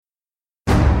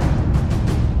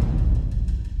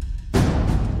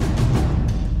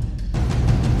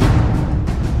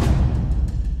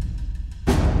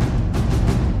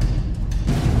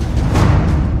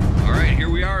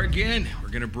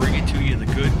We're going to bring it to you, the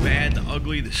good, bad, the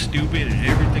ugly, the stupid, and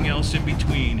everything else in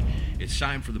between. It's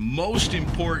time for the most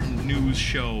important news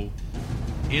show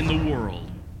in the world.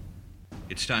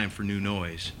 It's time for New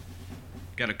Noise.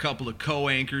 Got a couple of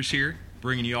co-anchors here,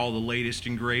 bringing you all the latest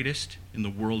and greatest in the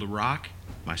world of rock.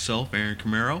 Myself, Aaron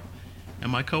Camaro,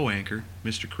 and my co-anchor,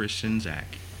 Mr. Chris Sinzak.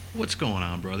 What's going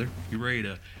on, brother? You ready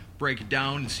to break it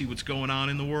down and see what's going on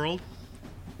in the world?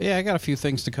 Yeah, I got a few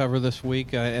things to cover this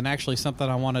week, and actually something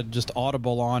I want to just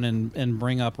audible on and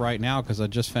bring up right now because I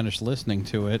just finished listening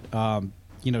to it.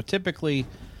 Typically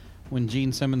when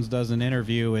Gene Simmons does an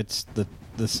interview, it's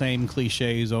the same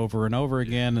cliches over and over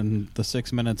again, and the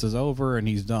 6 minutes is over and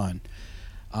he's done.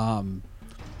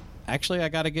 Actually, I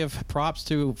got to give props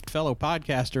to fellow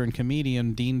podcaster and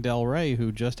comedian Dean Del Rey,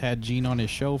 who just had Gene on his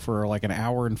show for like an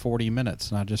hour and 40 minutes,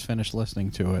 and I just finished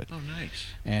listening to it. Oh, nice.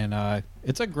 And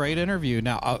it's a great interview.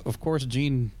 Now, of course,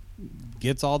 Gene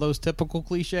gets all those typical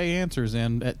cliche answers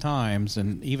in at times,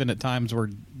 and even at times where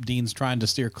Dean's trying to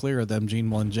steer clear of them, Gene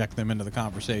will inject them into the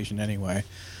conversation anyway.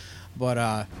 But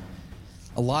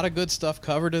a lot of good stuff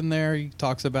covered in there. He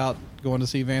talks about going to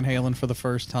see Van Halen for the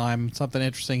first time. Something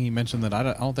interesting he mentioned that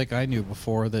I don't think I knew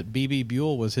before, that B.B.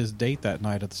 Buell was his date that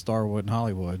night at the Starwood in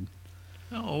Hollywood.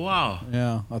 Oh, wow.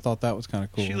 Yeah, I thought that was kind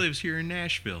of cool. She lives here in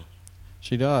Nashville.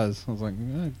 She does. I was like,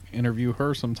 interview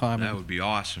her sometime. That would be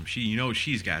awesome.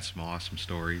 She's got some awesome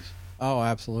stories. Oh,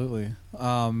 absolutely.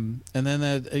 And then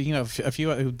a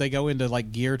few they go into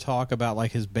like gear talk about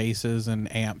like his basses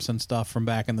and amps and stuff from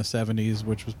back in the 70s,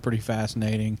 which was pretty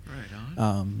fascinating. Right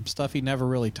on. Stuff he never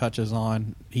really touches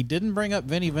on. He didn't bring up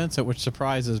Vinnie Vincent, which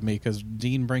surprises me because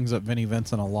Dean brings up Vinnie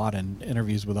Vincent a lot in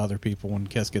interviews with other people when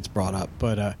Kiss gets brought up.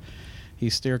 But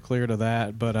he steered clear to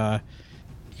that. But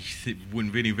when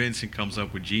Vinnie Vincent comes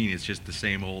up with Gene, it's just the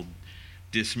same old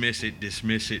dismiss it,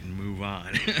 and move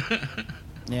on.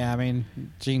 Yeah, I mean,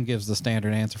 Gene gives the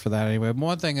standard answer for that anyway.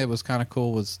 One thing that was kind of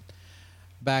cool was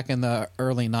back in the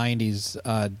early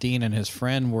 90s, Dean and his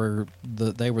friend were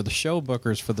the show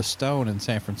bookers for the Stone in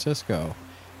San Francisco.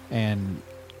 And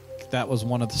that was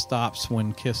one of the stops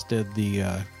when Kiss did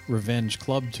the Revenge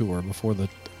Club tour before the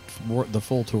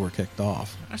full tour kicked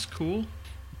off. That's cool.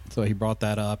 So he brought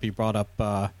that up. He brought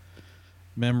up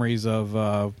memories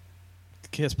of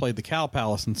Kiss played the Cow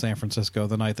Palace in San Francisco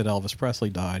the night that Elvis Presley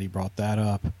died. He brought that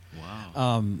up.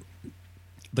 Wow.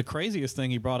 The craziest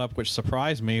thing he brought up, which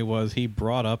surprised me, was he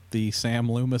brought up the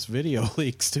Sam Loomis video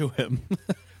leaks to him.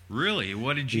 Really?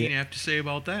 What did Gene have to say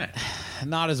about that?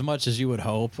 Not as much as you would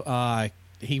hope.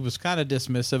 He was kind of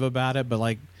dismissive about it, but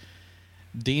like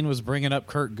Dean was bringing up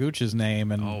Kurt Gooch's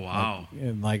name, and oh wow,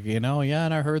 and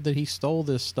I heard that he stole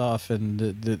this stuff, and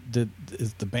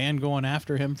is the band going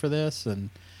after him for this? And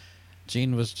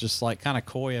Gene was just like kind of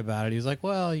coy about it. He's like,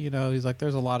 well, he's like,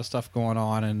 there's a lot of stuff going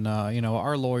on, and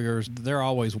our lawyers, they're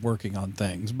always working on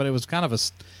things. But it was kind of a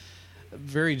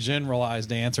very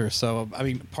generalized answer. So I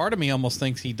mean, part of me almost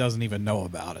thinks he doesn't even know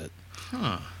about it.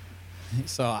 Huh.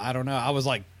 So I don't know. I was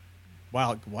like,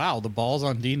 wow, the ball's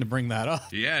on Dean to bring that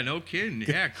up. Yeah, no kidding.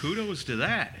 Yeah, kudos to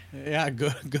that. Yeah,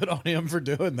 good on him for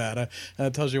doing that.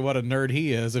 That tells you what a nerd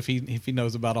he is if he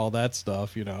knows about all that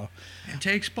stuff, It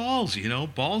takes balls,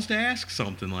 balls to ask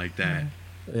something like that.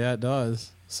 Yeah, it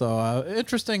does. So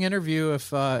interesting interview.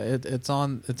 If it's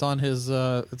on his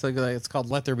it's called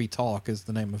Let There Be Talk is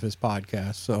the name of his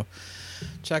podcast. So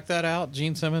check that out.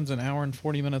 Gene Simmons, an hour and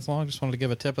 40 minutes long. Just wanted to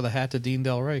give a tip of the hat to Dean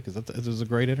Del Rey because it was a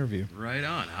great interview. Right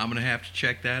on. I'm going to have to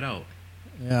check that out.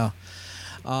 Yeah.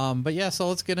 But yeah, so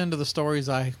let's get into the stories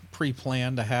I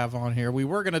pre-planned to have on here. We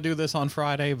were going to do this on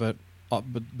Friday, but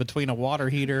between a water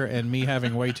heater and me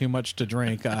having way too much to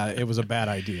drink, it was a bad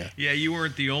idea. Yeah, you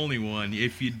weren't the only one.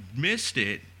 If you missed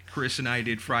it, Chris and I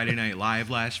did Friday Night Live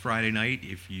last Friday night.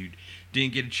 If you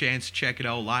didn't get a chance to check it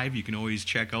out live, you can always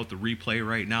check out the replay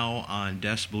right now on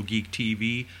Decibel Geek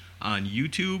TV on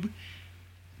YouTube.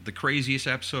 The craziest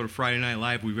episode of Friday Night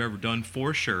Live we've ever done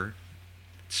for sure.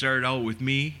 It started out with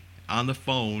me on the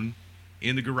phone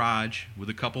in the garage with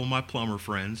a couple of my plumber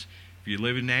friends. If you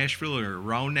live in Nashville or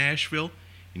around Nashville,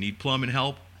 you need plumbing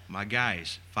help, my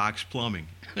guys, Fox Plumbing.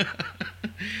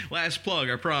 Last plug,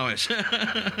 I promise.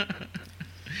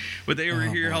 But they were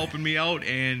here helping me out,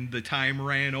 and the time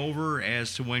ran over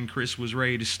as to when Chris was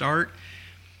ready to start.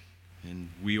 And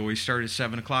we always start at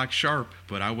 7 o'clock sharp,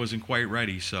 but I wasn't quite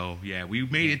ready. So, yeah, we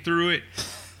made it through it.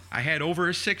 I had over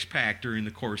a six-pack during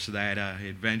the course of that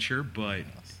adventure, but,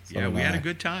 yeah, we had a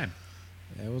good time.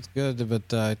 Yeah, it was good,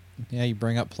 but, yeah, you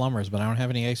bring up plumbers, but I don't have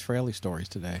any Ace Frehley stories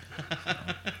today.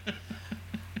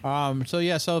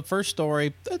 So first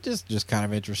story, just kind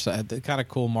of interesting, kind of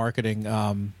cool marketing.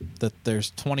 That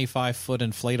there's 25-foot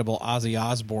inflatable Ozzy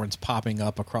Osbournes popping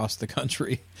up across the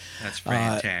country. That's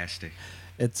fantastic.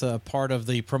 It's a part of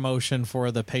the promotion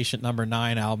for the Patient Number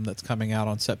 9 album that's coming out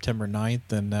on September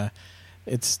 9th, and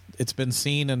it's been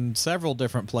seen in several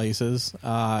different places.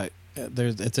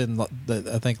 It's in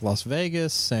I think Las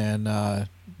Vegas and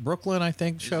Brooklyn, I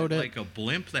think, showed it. Like a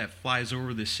blimp that flies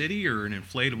over the city, or an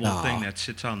inflatable thing that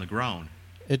sits on the ground?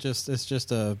 It's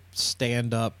just a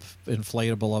stand-up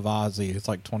inflatable of Ozzy. It's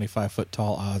like 25-foot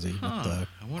tall Ozzy with the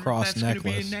I wonder cross if that's necklace.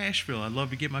 going to be in Nashville. I'd love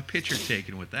to get my picture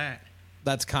taken with that.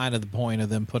 That's kind of the point of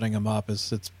them putting them up.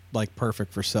 Is it's like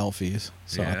perfect for selfies.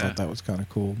 So I thought that was kind of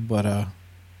cool. But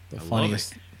the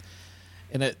funniest.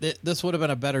 And this would have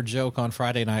been a better joke on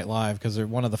Friday Night Live, because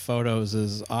one of the photos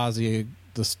is Ozzy,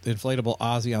 this inflatable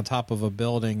Ozzy on top of a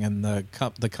building, and the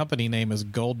company name is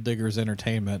Gold Diggers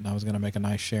Entertainment. And I was going to make a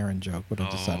nice Sharon joke, but I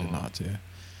decided not to.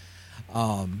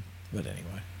 But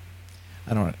anyway,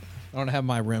 I don't have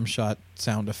my rim shot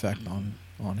sound effect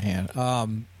on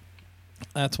hand.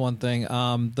 That's one thing.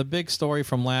 The big story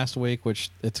from last week,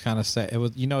 which it's kind of sad. It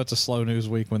was, it's a slow news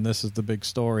week when this is the big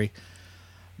story.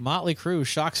 Motley Crue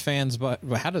shocks fans, but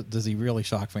does he really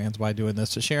shock fans by doing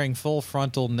this? Sharing full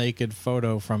frontal naked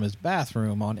photo from his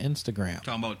bathroom on Instagram.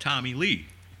 Talking about Tommy Lee.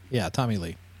 Yeah, Tommy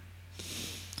Lee.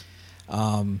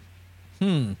 Yeah,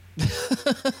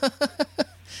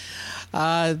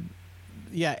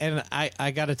 and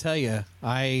I got to tell you,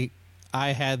 I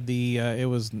had it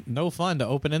was no fun to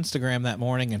open Instagram that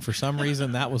morning, and for some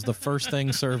reason that was the first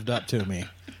thing served up to me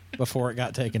before it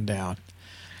got taken down.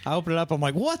 I opened it up, I'm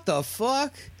like, what the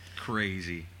fuck?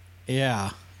 Crazy. Yeah.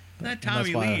 That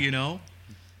Tommy Lee,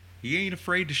 he ain't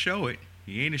afraid to show it.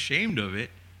 He ain't ashamed of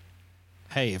it.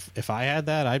 Hey, if I had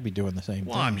that, I'd be doing the same thing.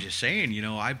 Well, I'm just saying,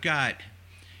 I've got,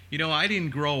 I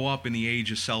didn't grow up in the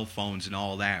age of cell phones and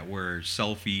all that, where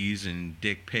selfies and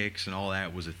dick pics and all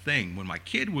that was a thing. When my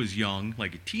kid was young,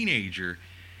 like a teenager,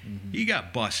 he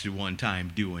got busted one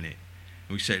time doing it.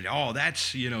 We said,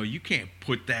 that's, you can't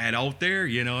put that out there,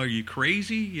 are you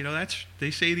crazy? They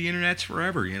say the internet's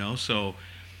forever, so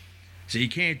you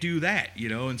can't do that,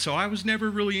 and so I was never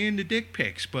really into dick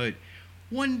pics, but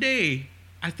one day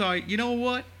I thought, you know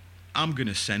what? I'm going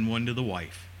to send one to the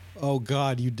wife. Oh,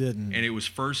 God, you didn't. And it was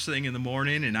first thing in the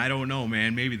morning, and I don't know,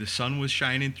 man, maybe the sun was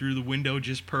shining through the window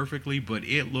just perfectly, but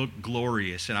it looked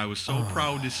glorious, and I was so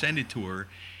proud to send it to her,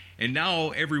 and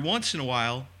now every once in a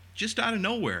while, just out of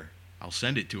nowhere, I'll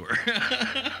send it to her.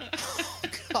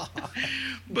 Oh, God.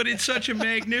 But it's such a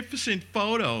magnificent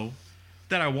photo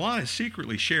that I want to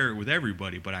secretly share it with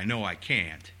everybody, but I know I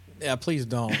can't. Yeah, please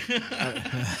don't.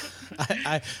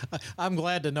 I'm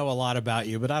glad to know a lot about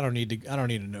you, but I don't need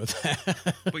to know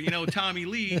that. But Tommy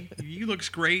Lee, he looks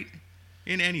great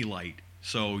in any light.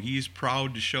 So he's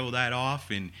proud to show that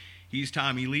off, and he's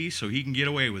Tommy Lee, so he can get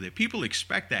away with it. People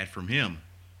expect that from him.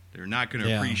 They're not going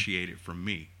to appreciate it from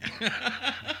me.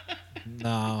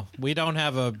 No, we don't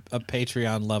have a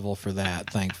Patreon level for that,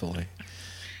 thankfully.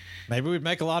 Maybe we'd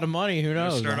make a lot of money. Who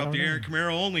knows? Start up the Aaron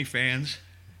Camaro OnlyFans.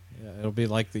 Yeah, it'll be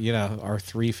like our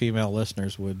 3 female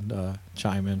listeners would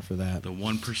chime in for that. The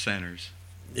 1%ers.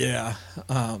 Yeah.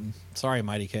 Sorry,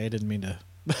 Mighty K. I didn't mean to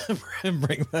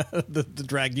bring to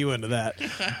drag you into that.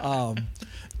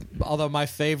 Although my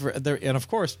favorite, and of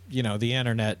course, the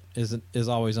internet is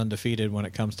always undefeated when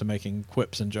it comes to making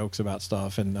quips and jokes about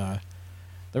stuff, and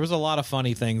there was a lot of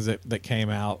funny things that came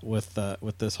out with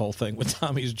this whole thing with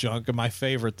Tommy's junk. And my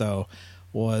favorite though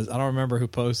was, I don't remember who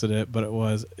posted it, but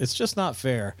it's just not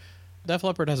fair. Def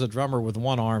Leppard has a drummer with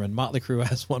 1 arm, and Motley Crue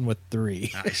has one with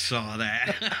 3. I saw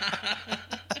that.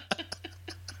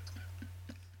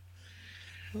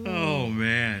 Oh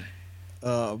man.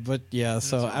 But yeah,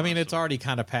 so awesome. I mean, it's already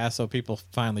kind of passed, so people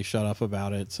finally shut up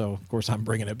about it. So of course I'm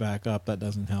bringing it back up. That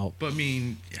doesn't help. But I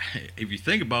mean, if you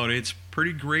think about it, it's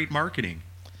pretty great marketing,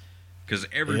 because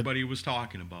everybody was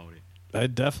talking about it.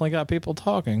 It definitely got people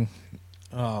talking.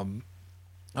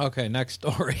 Okay, next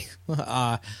story.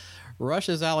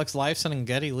 Rush's Alex Lifeson and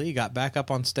Geddy Lee got back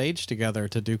up on stage together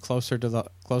to do Closer to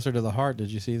the Heart. Did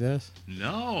you see this?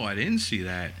 No, I didn't see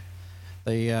that.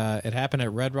 It happened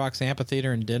at Red Rocks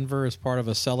Amphitheater in Denver as part of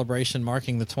a celebration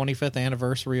marking the 25th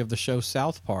anniversary of the show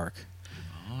South Park.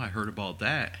 Oh, I heard about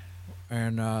that.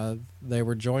 And they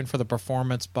were joined for the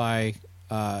performance by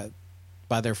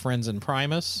their friends in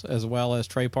Primus, as well as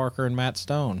Trey Parker and Matt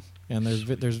Stone. And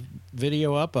there's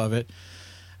video up of it,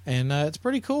 and it's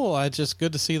pretty cool. It's just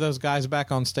good to see those guys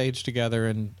back on stage together.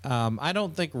 And I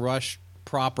don't think Rush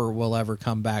proper will ever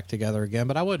come back together again,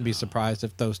 but I wouldn't be surprised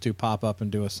if those two pop up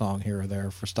and do a song here or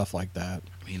there for stuff like that.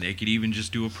 I mean, they could even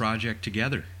just do a project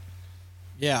together.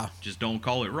 Yeah. Just don't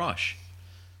call it Rush.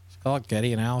 Just call it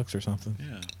Geddy and Alex or something.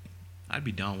 Yeah. I'd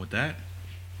be down with that.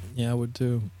 Yeah, I would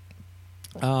too.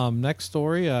 Next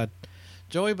story,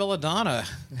 Joey Belladonna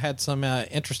had some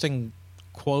interesting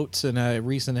quotes in a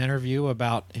recent interview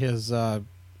about his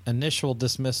initial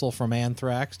dismissal from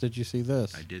Anthrax. Did you see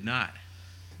this? I did not.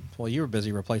 Well, you were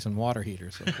busy replacing water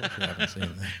heaters, so of course you haven't seen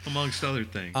that. Amongst other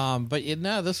things. But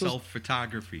this was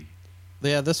self-photography.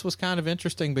 Yeah, this was kind of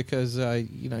interesting because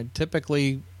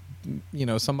typically,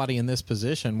 somebody in this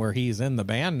position where he's in the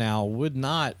band now would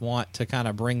not want to kind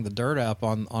of bring the dirt up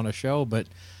on a show, but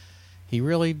he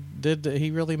really did. He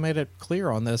really made it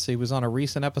clear on this. He was on a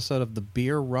recent episode of the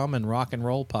Beer, Rum, and Rock and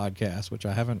Roll podcast, which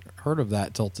I haven't heard of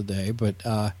that till today,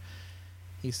 but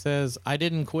he says, I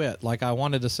didn't quit. Like, I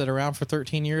wanted to sit around for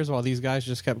 13 years while these guys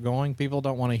just kept going. People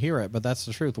don't want to hear it, but that's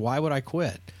the truth. Why would I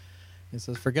quit? He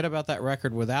says, forget about that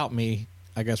record without me,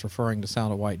 I guess referring to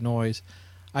Sound of White Noise.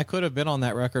 I could have been on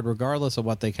that record regardless of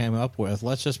what they came up with.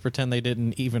 Let's just pretend they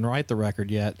didn't even write the record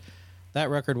yet.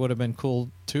 That record would have been cool,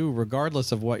 too,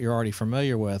 regardless of what you're already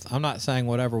familiar with. I'm not saying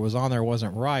whatever was on there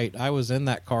wasn't right. I was in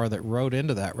that car that rode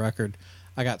into that record.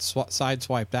 I got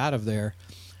sideswiped out of there.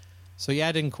 So, yeah,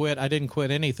 I didn't quit. I didn't quit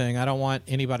anything. I don't want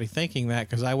anybody thinking that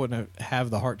because I wouldn't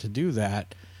have the heart to do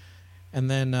that. And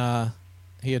then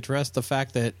he addressed the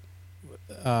fact that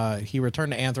he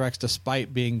returned to Anthrax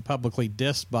despite being publicly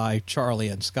dissed by Charlie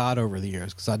and Scott over the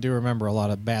years, because I do remember a lot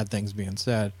of bad things being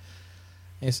said.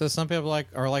 And he says some people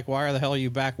are like, why the hell are you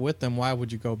back with them? Why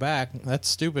would you go back? That's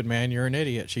stupid, man. You're an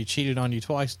idiot. She cheated on you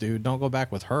twice, dude. Don't go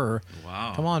back with her.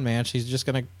 Wow. Come on, man. She's just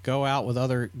going to go out with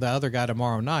the other guy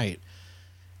tomorrow night.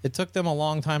 It took them a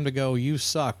long time to go, you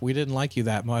suck. We didn't like you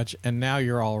that much, and now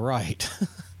you're all right.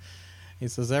 He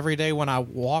says, every day I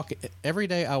walk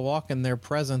in their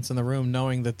presence in the room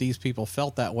knowing that these people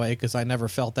felt that way because I never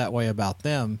felt that way about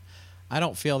them. I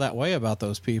don't feel that way about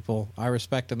those people. I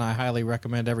respect and I highly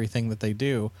recommend everything that they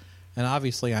do. And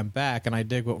obviously I'm back and I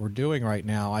dig what we're doing right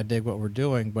now. I dig what we're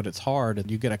doing, but it's hard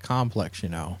and you get a complex,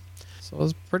 So it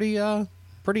was pretty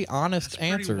honest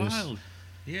answers. Pretty wild.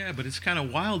 Yeah, but it's kind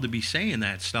of wild to be saying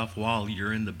that stuff while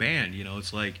you're in the band.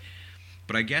 It's like,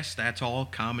 but I guess that's all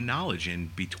common knowledge.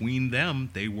 And between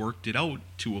them, they worked it out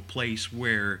to a place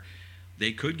where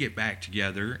they could get back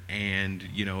together and,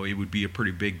 it would be a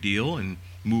pretty big deal and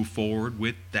move forward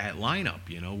with that lineup,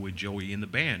 with Joey in the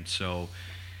band. So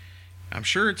I'm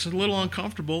sure it's a little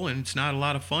uncomfortable and it's not a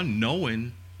lot of fun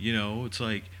knowing, it's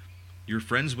like you're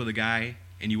friends with a guy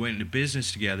and you went into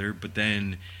business together, but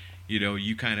then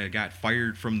you kind of got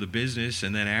fired from the business,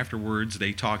 and then afterwards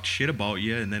they talked shit about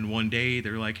you, and then one day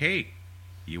they're like, hey,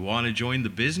 you want to join the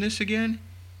business again?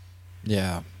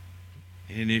 Yeah.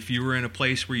 And if you were in a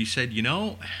place where you said,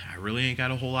 I really ain't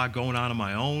got a whole lot going on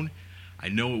my own, I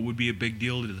know it would be a big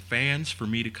deal to the fans for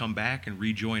me to come back and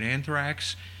rejoin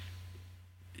Anthrax.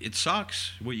 It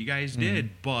sucks what you guys did,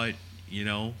 but,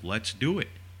 let's do it.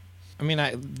 I mean,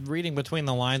 reading between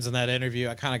the lines in that interview,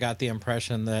 I kind of got the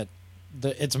impression that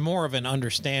it's more of an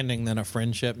understanding than a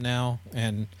friendship now,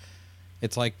 and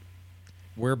it's like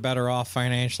we're better off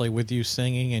financially with you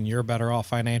singing and you're better off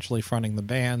financially fronting the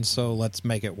band, so let's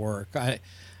make it work.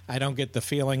 I don't get the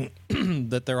feeling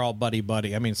that they're all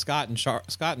buddy-buddy. I mean, Scott and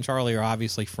Charlie are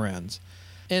obviously friends,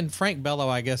 and Frank Bello,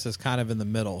 I guess, is kind of in the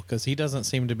middle because he doesn't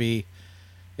seem to be.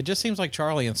 It just seems like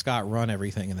Charlie and Scott run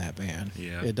everything in that band.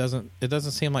 Yeah. It doesn't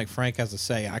seem like Frank has a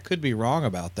say. I could be wrong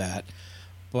about that,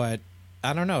 but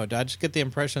I don't know. I just get the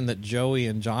impression that Joey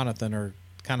and Jonathan are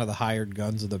kind of the hired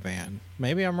guns of the band.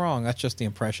 Maybe I'm wrong. That's just the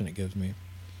impression it gives me.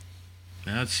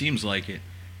 It seems like it.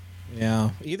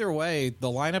 Yeah. Either way, the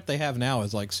lineup they have now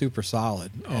is like super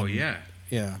solid. Oh, yeah.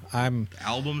 Yeah. The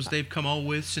albums they've come out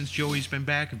with since Joey's been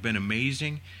back have been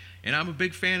amazing. And I'm a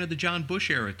big fan of the John Bush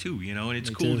era, too, and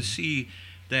it's cool to see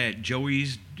that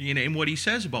Joey's, and what he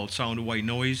says about Sound of White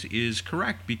Noise is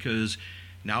correct, because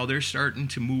now they're starting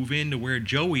to move into where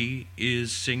Joey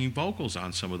is singing vocals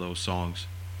on some of those songs.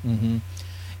 Mm-hmm.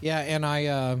 Yeah,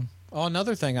 and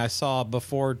another thing I saw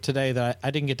before today that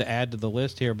I didn't get to add to the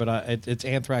list here, but it's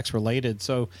Anthrax related.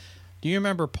 So, do you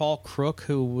remember Paul Crook,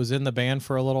 who was in the band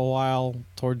for a little while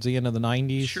towards the end of the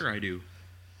 90s? Sure, I do.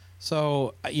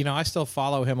 So, I still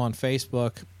follow him on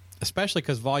Facebook, especially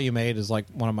because Volume 8 is like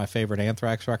one of my favorite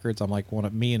Anthrax records. I'm like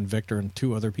me and Victor and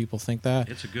two other people think that.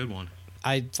 It's a good one.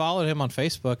 I followed him on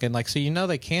Facebook, and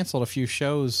they canceled a few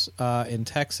shows in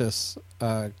Texas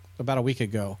about a week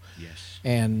ago. Yes.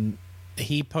 And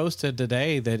he posted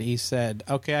today that he said,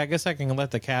 okay, I guess I can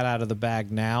let the cat out of the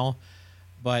bag now,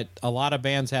 But a lot of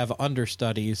bands have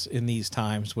understudies in these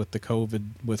times with the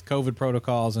COVID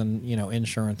protocols and, you know,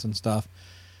 insurance and stuff.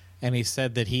 And he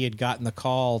said that he had gotten the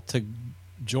call to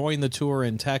join the tour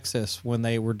in Texas when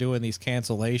they were doing these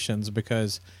cancellations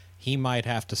because he might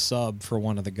have to sub for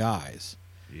one of the guys.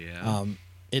 Yeah.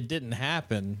 It didn't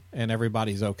happen, and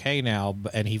everybody's okay now,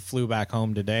 and he flew back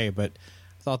home today. But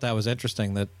I thought that was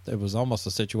interesting that it was almost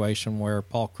a situation where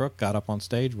Paul Crook got up on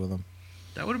stage with him.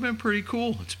 That would have been pretty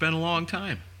cool. It's been a long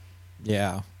time.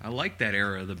 Yeah. I like that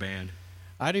era of the band.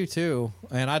 I do too,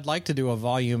 and I'd like to do a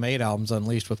Volume 8 Albums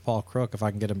Unleashed with Paul Crook if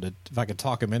I could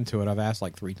talk him into it. I've asked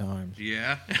like 3 times.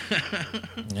 Yeah.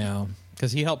 Yeah,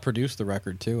 because he helped produce the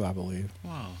record too, I believe.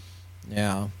 Wow.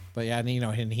 Yeah, but yeah, and, you know,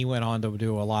 and he went on to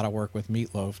do a lot of work with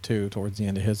Meatloaf too towards the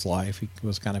end of his life. He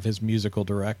was kind of his musical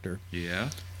director. Yeah,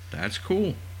 that's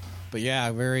cool. But yeah,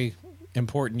 a very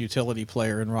important utility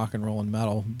player in rock and roll and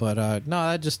metal. But no,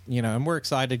 that just, you know, and we're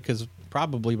excited because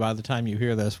probably by the time you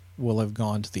hear this, we'll have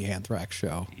gone to the Anthrax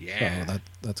show. Yeah. So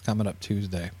that's coming up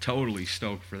Tuesday. Totally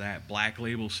stoked for that. Black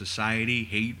Label Society,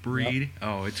 Hatebreed. Yep.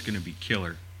 Oh, it's going to be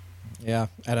killer. Yeah,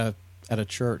 at a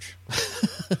church.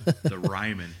 The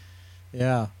Ryman.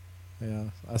 Yeah.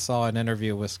 I saw an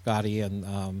interview with Scotty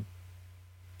and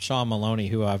Sean Maloney,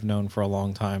 who I've known for a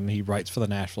long time. He writes for the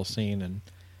Nashville Scene, and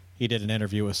he did an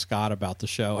interview with Scott about the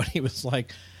show, and he was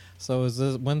like, so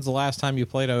when's the last time you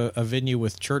played a venue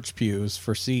with church pews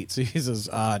for seats? He says,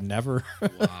 never.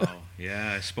 Wow.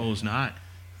 Yeah, I suppose not.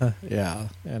 Yeah.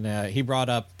 And he brought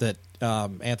up that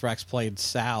Anthrax played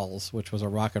Sal's, which was a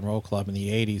rock and roll club in the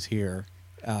 80s here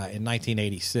in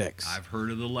 1986. I've heard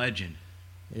of the legend.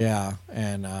 Yeah.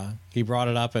 And he brought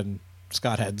it up, and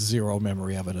Scott had zero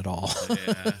memory of it at all.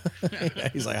 Yeah.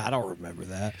 He's like, I don't remember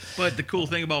that. But the cool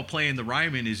thing about playing the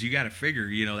Ryman is you got to figure,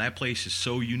 you know, that place is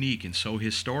so unique and so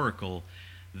historical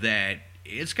that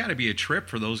it's got to be a trip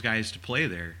for those guys to play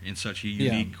there in such a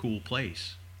unique, cool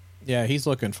place. Yeah, he's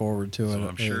looking forward to it. So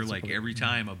I'm sure, like, every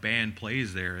time a band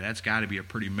plays there, that's got to be a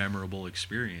pretty memorable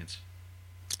experience.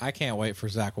 I can't wait for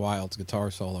Zakk Wylde's guitar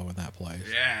solo in that place.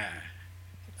 Yeah.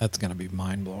 That's going to be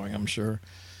mind-blowing, I'm sure.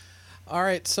 All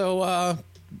right, so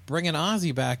bringing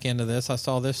Ozzy back into this, I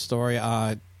saw this story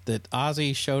that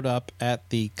Ozzy showed up at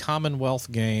the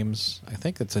Commonwealth Games, I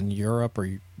think it's in Europe or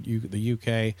the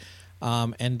UK,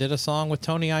 and did a song with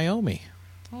Tony Iommi.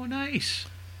 Oh, nice.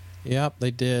 Yep,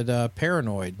 they did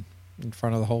Paranoid in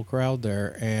front of the whole crowd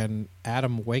there, and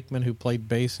Adam Wakeman, who played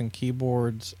bass and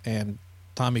keyboards, and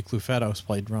Tommy Clufetos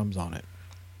played drums on it.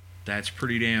 That's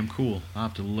pretty damn cool. I'll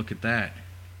have to look at that.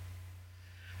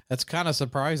 That's kind of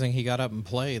surprising he got up and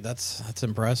played. That's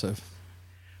impressive.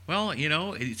 Well, you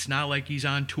know, it's not like he's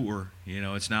on tour. You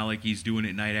know, it's not like he's doing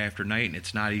it night after night, and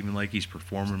it's not even like he's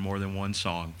performing more than one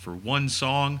song. For one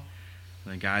song,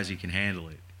 the guys, he can handle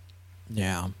it.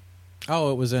 Yeah.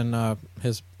 Oh, it was in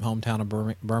his hometown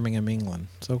of Birmingham, England.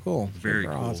 So cool. Very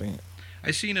cool. Ozzy.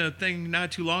 I seen a thing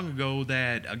not too long ago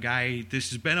that a guy, this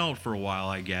has been out for a while,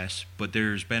 I guess, but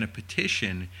there's been a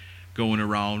petition going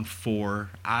around for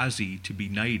Ozzy to be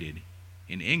knighted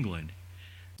in England.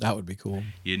 That would be cool.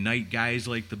 You knight guys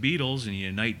like the Beatles and you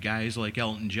knight guys like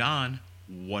Elton John.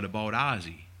 What about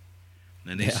Ozzy?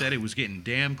 And they said it was getting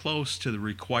damn close to the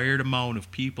required amount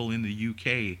of people in the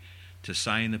UK to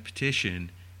sign the petition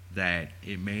that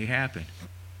it may happen.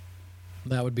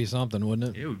 That would be something,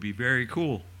 wouldn't it? It would be very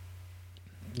cool.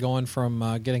 Going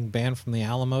from getting banned from the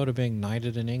Alamo to being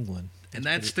knighted in England. And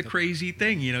that's the crazy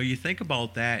thing, you know, you think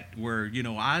about that where, you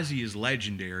know, Ozzy is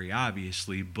legendary,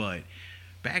 obviously, but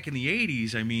back in the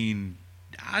 80s, I mean,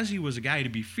 Ozzy was a guy to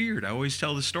be feared. I always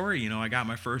tell the story, you know, I got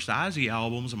my first Ozzy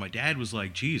albums, and my dad was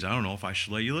like, geez, I don't know if I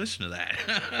should let you listen to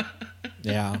that.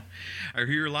 Yeah. I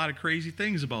hear a lot of crazy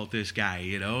things about this guy,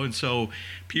 you know, and so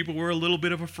people were a little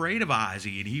bit of afraid of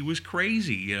Ozzy, and he was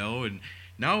crazy, you know, and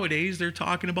nowadays they're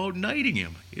talking about knighting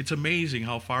him. It's amazing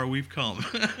how far we've come.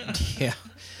 Yeah.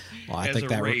 Well, I as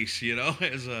think a race, you know,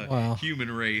 as a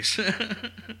human race.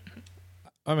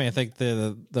 I mean, I think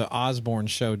the Osbourne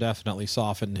show definitely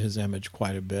softened his image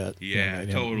quite a bit. Yeah,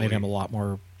 totally. Made him a lot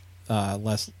more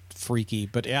less freaky.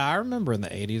 But yeah, I remember in the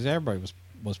 80s, everybody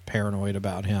was paranoid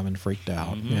about him and freaked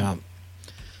out. Mm-hmm. Yeah.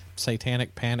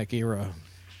 Satanic Panic era.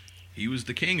 He was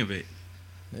the king of it.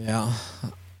 Yeah.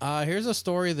 Here's a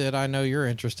story that I know you're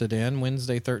interested in.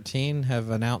 Wednesday 13 have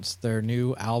announced their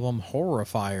new album,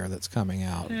 Horrifier, that's coming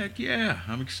out. Heck yeah,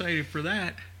 I'm excited for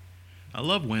that. I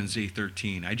love Wednesday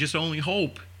 13. I just only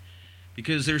hope,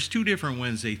 because there's two different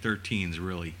Wednesday 13s,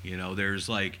 really. You know, there's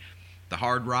like the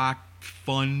hard rock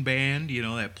fun band, you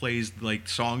know, that plays like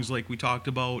songs like we talked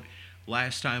about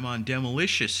last time on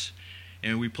Demolicious,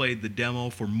 and we played the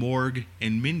demo for Morgue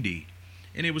and Mindy.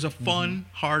 and it was a fun,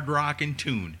 hard rockin'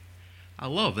 tune. I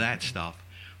love that stuff.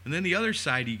 And then the other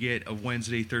side you get of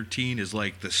Wednesday 13 is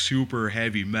like the super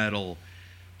heavy metal,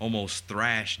 almost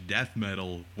thrash death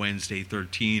metal Wednesday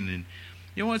 13. And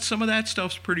you know what? Some of that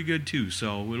stuff's pretty good too.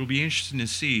 So it'll be interesting to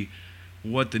see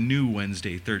what the new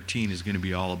Wednesday 13 is going to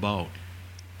be all about.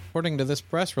 According to this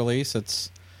press release,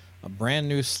 it's a brand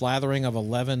new slathering of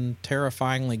 11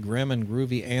 terrifyingly grim and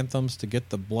groovy anthems to get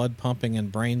the blood pumping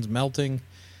and brains melting.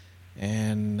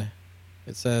 And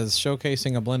it says,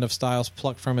 showcasing a blend of styles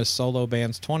plucked from his solo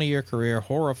band's 20-year career,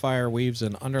 Horrifier weaves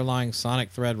an underlying sonic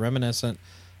thread reminiscent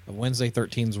of Wednesday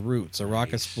 13's roots, a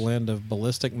raucous blend of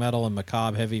ballistic metal and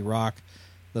macabre heavy rock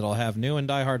that'll have new and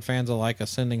diehard fans alike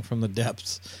ascending from the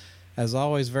depths. As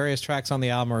always, various tracks on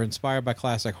the album are inspired by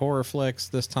classic horror flicks,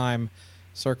 this time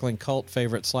circling cult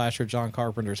favorite slasher John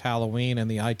Carpenter's Halloween and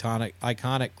the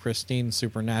iconic Christine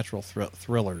supernatural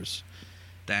thrillers.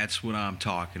 That's what I'm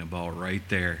talking about right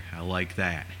there. I like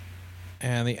that.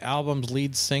 And the album's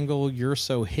lead single, You're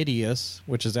So Hideous,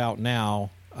 which is out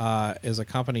now, is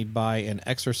accompanied by an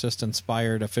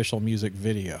Exorcist-inspired official music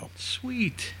video.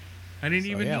 Sweet. I didn't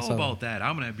even know about that.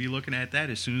 I'm going to be looking at that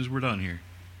as soon as we're done here.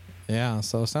 Yeah,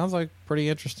 so it sounds like a pretty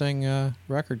interesting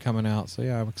record coming out. So,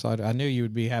 yeah, I'm excited. I knew you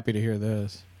would be happy to hear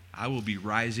this. I will be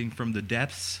rising from the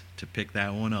depths to pick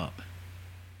that one up.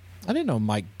 I didn't know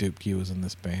Mike Dupke was in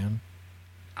this band.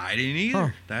 I didn't either.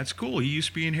 Huh. That's cool. He used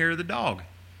to be in Hair of the Dog.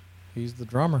 He's the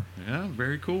drummer. Yeah,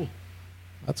 very cool.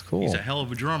 That's cool. He's a hell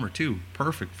of a drummer, too.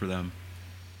 Perfect for them.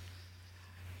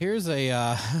 Here's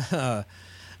a...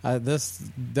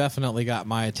 this definitely got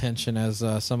my attention as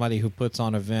somebody who puts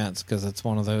on events, because it's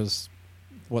one of those,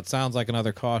 what sounds like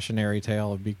another cautionary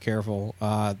tale of be careful.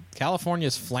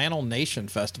 California's Flannel Nation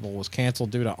Festival was canceled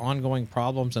due to ongoing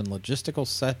problems and logistical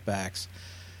setbacks.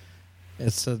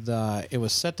 It said it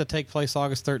was set to take place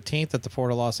August 13th at the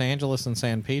Port of Los Angeles and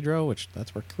San Pedro, which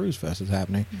that's where Cruise Fest is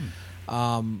happening.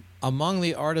 Among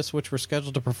the artists which were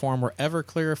scheduled to perform were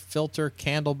Everclear, Filter,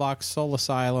 Candlebox, Soul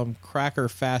Asylum, Cracker,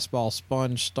 Fastball,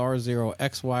 Sponge, Star Zero,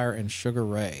 X-Wire, and Sugar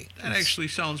Ray. That actually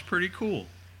sounds pretty cool.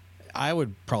 I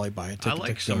would probably buy a ticket. I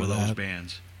like some of those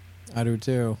bands. I do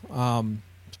too.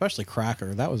 Especially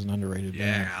Cracker. That was an underrated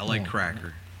band. Yeah, I like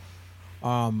Cracker.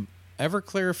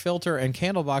 Everclear, Filter, and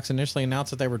Candlebox initially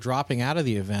announced that they were dropping out of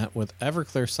the event, with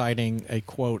Everclear citing a,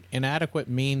 quote, inadequate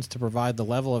means to provide the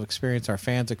level of experience our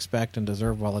fans expect and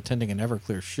deserve while attending an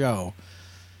Everclear show,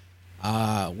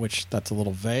 which that's a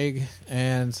little vague,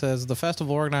 and says the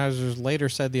festival organizers later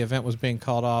said the event was being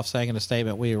called off, saying in a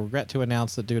statement, we regret to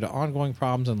announce that due to ongoing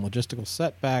problems and logistical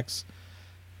setbacks,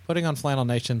 putting on Flannel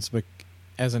Nations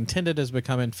as intended has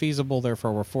become infeasible,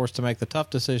 therefore we're forced to make the tough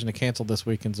decision to cancel this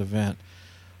weekend's event.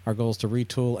 Our goal is to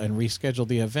retool and reschedule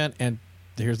the event, and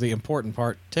here's the important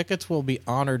part. Tickets will be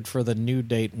honored for the new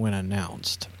date when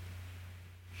announced.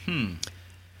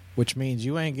 Which means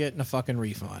you ain't getting a fucking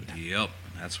refund. Yep,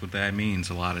 that's what that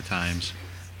means a lot of times.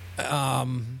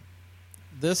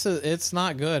 It's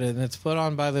not good, and it's put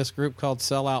on by this group called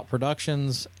Sellout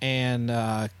Productions, and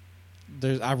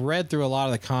I've read through a lot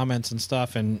of the comments and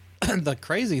stuff, and the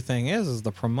crazy thing is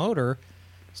the promoter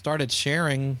started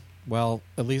sharing, well,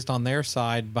 at least on their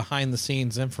side,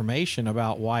 behind-the-scenes information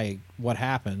about what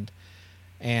happened,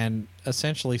 and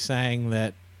essentially saying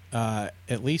that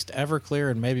at least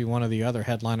Everclear and maybe one of the other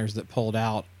headliners that pulled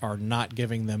out are not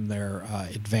giving them their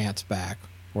advance back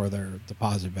or their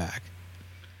deposit back.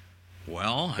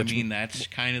 Well, I mean, that's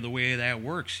kind of the way that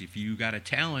works. If you got a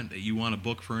talent that you want to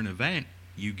book for an event,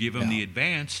 you give them the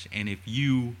advance, and if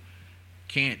you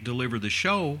can't deliver the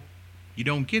show, you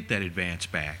don't get that advance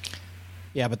back.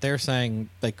 Yeah, but they're saying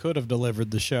they could have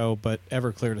delivered the show, but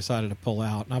Everclear decided to pull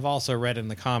out. And I've also read in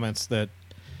the comments that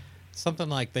something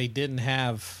like they didn't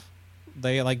hire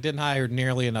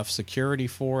nearly enough security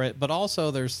for it, but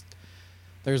also there's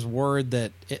word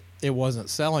that it wasn't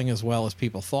selling as well as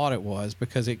people thought it was,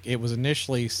 because it was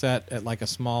initially set at like a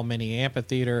small mini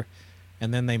amphitheater,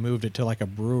 and then they moved it to like a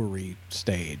brewery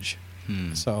stage.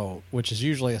 So, which is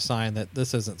usually a sign that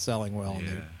this isn't selling well, and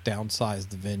they downsized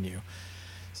the venue.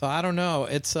 So I don't know.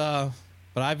 It's but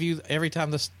I view every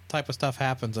time this type of stuff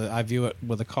happens, I view it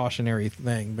with a cautionary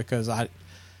thing, because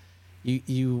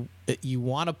you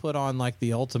want to put on like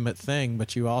the ultimate thing,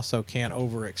 but you also can't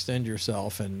overextend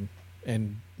yourself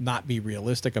and not be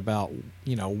realistic about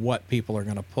what people are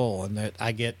going to pull. And that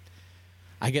I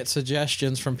get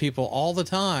suggestions from people all the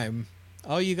time.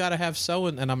 Oh, you got to have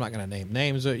and I'm not going to name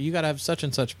names, but you got to have such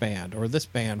and such band or this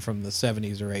band from the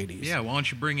 70s or 80s. Yeah, why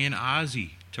don't you bring in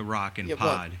Ozzy to rock and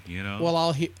pod,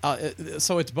 Well,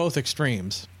 so it's both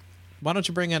extremes. Why don't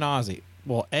you bring in Ozzy?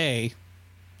 Well,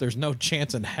 there's no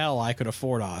chance in hell I could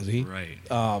afford Ozzy. Right.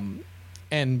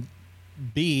 And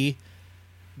B,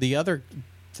 the other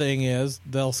thing is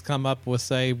they'll come up with,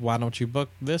 say, why don't you book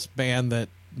this band that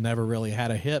never really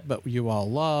had a hit but you all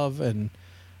love?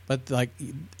 But like,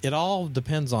 it all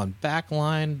depends on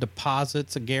backline,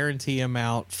 deposits, a guarantee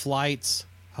amount, flights,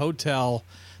 hotel.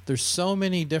 There's so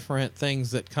many different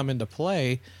things that come into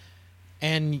play,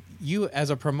 and you as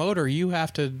a promoter, you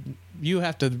have to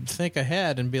think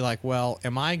ahead and be like, well,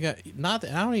 am I going not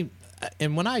I don't even,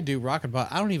 and when I do Rockin' Pod,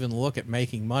 I don't even look at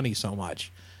making money so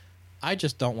much. I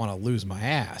just don't want to lose my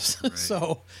ass. Right.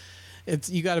 So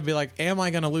you got to be like, am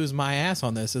I going to lose my ass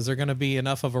on this? Is there going to be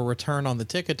enough of a return on the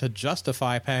ticket to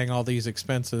justify paying all these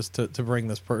expenses to bring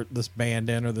this band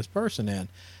in or this person in?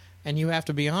 And you have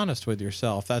to be honest with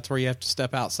yourself. That's where you have to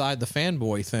step outside the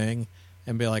fanboy thing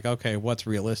and be like, okay, what's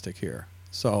realistic here?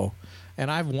 So,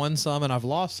 and I've won some and I've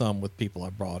lost some with people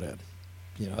I've brought in.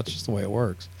 You know, it's just the way it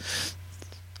works.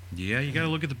 Yeah, you got to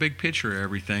look at the big picture of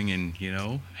everything, and,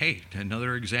 hey,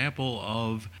 another example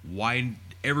of why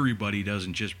everybody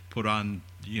doesn't just put on,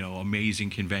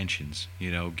 amazing conventions,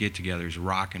 get-togethers,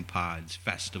 rockin' pods,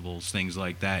 festivals, things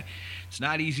like that. It's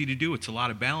not easy to do. It's a lot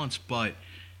of balance, but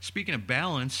speaking of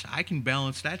balance, I can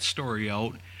balance that story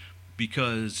out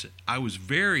because I was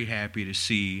very happy to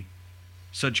see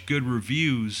such good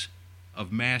reviews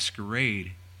of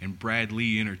Masquerade and Brad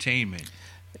Lee Entertainment.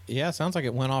 Yeah, sounds like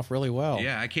it went off really well.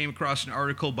 Yeah, I came across an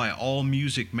article by All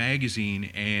Music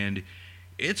Magazine, and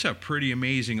it's a pretty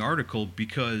amazing article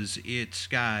because it's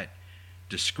got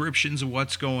descriptions of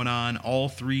what's going on all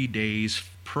 3 days,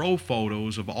 pro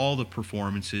photos of all the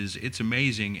performances. It's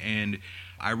amazing, and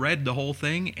I read the whole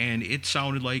thing, and it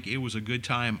sounded like it was a good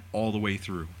time all the way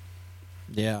through.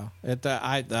 Yeah,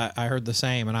 I heard the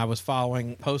same, and I was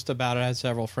following posts about it. I had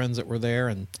several friends that were there,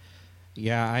 and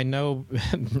yeah, I know.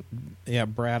 Yeah,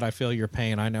 Brad, I feel your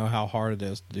pain. I know how hard it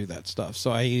is to do that stuff.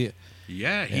 So he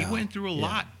went through a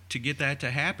lot to get that to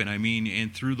happen. I mean,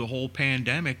 and through the whole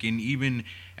pandemic, and even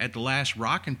at the last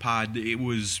Rockin' Pod, it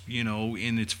was,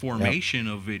 in its formation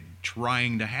of it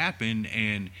trying to happen,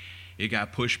 and it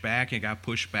got pushed back.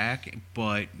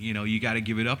 But, you got to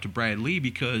give it up to Brad Lee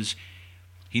because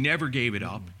he never gave it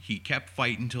up. He kept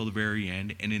fighting till the very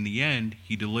end, and in the end,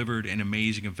 he delivered an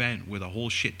amazing event with a whole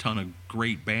shit ton of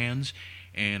great bands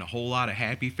and a whole lot of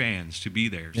happy fans to be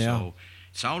there. Yeah. So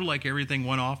it sounded like everything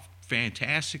went off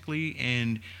fantastically,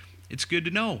 and it's good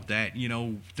to know that,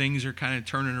 things are kind of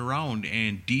turning around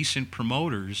and decent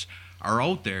promoters are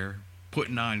out there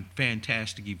putting on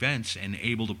fantastic events and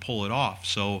able to pull it off.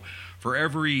 So for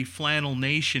every Flannel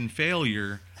Nation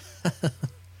failure...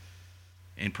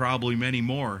 and probably many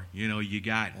more, you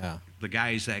got the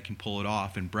guys that can pull it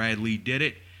off. And Brad Lee did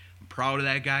it. I'm proud of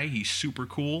that guy. He's super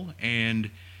cool,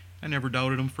 and I never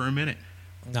doubted him for a minute.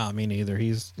 No, me neither.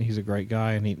 He's a great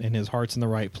guy, and his heart's in the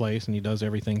right place, and he does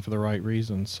everything for the right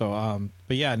reasons. So,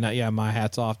 my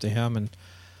hat's off to him, and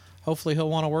hopefully he'll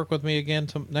want to work with me again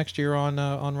next year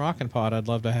on Rockin' Pod. I'd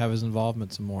love to have his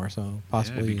involvement some more. So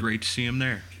possibly, it'd be great to see him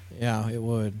there. Yeah, it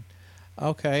would.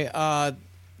 Okay.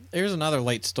 Here's another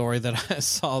late story that I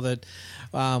saw that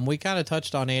we kind of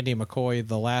touched on Andy McCoy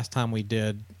the last time we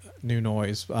did New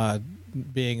Noise,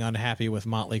 being unhappy with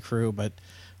Motley Crue, but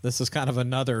this is kind of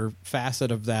another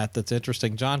facet of that that's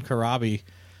interesting. John Corabi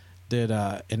did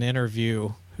an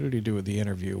interview. Who did he do the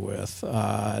interview with?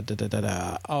 On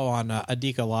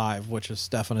Adika Live, which is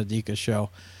Stefan Adika's show,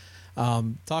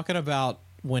 talking about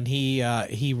when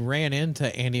he ran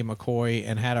into Andy McCoy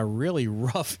and had a really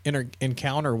rough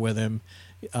encounter with him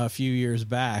a few years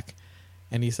back.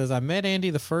 And he says, I met Andy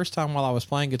the first time while I was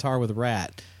playing guitar with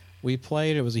Rat. We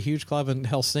played, it was a huge club in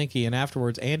Helsinki, and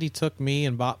afterwards Andy took me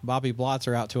and Bobby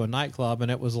Blotzer out to a nightclub, and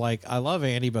it was like, I love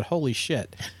Andy, but holy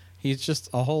shit, he's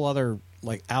just a whole other,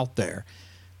 out there.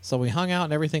 So we hung out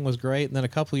and everything was great, and then a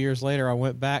couple years later I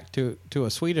went back to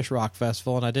a Swedish rock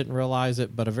festival, and I didn't realize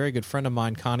it, but a very good friend of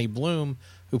mine, Connie Bloom,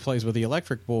 who plays with the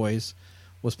Electric Boys,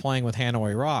 was playing with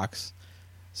Hanoi Rocks.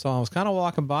 So I was kind of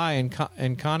walking by,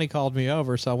 and Connie called me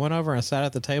over. So I went over and I sat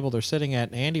at the table they're sitting at,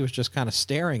 and Andy was just kind of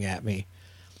staring at me.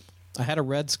 I had a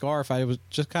red scarf. I was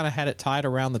just kind of had it tied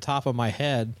around the top of my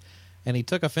head, and he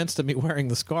took offense to me wearing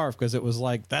the scarf because it was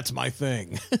like, that's my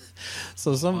thing.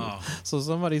 So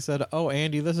somebody said, oh,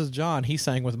 Andy, this is John. He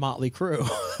sang with Motley Crue.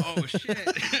 Oh, shit.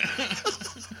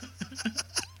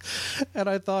 And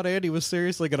I thought Andy was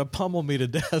seriously going to pummel me to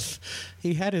death.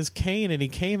 He had his cane, and he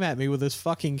came at me with his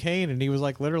fucking cane, and he was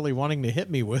like literally wanting to hit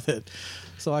me with it.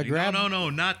 So I grabbed... No,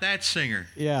 not that singer.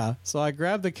 Yeah, so I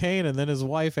grabbed the cane, and then his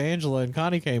wife, Angela, and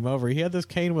Connie came over. He had this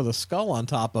cane with a skull on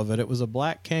top of it. It was a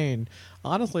black cane.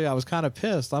 Honestly, I was kind of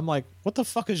pissed. I'm like, what the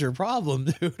fuck is your problem,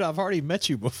 dude? I've already met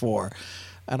you before.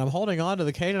 And I'm holding on to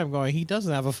the cane, and I'm going, he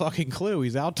doesn't have a fucking clue.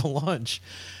 He's out to lunch.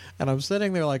 And I'm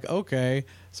sitting there like, okay.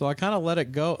 So I kind of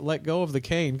let go of the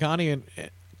cane. Connie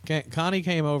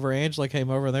came over, Angela came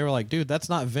over, and they were like, dude, that's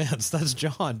not Vince. That's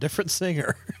John, different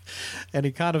singer. And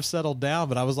he kind of settled down,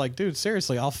 but I was like, dude,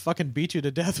 seriously, I'll fucking beat you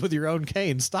to death with your own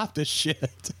cane. Stop this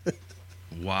shit.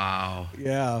 Wow.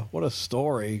 Yeah, what a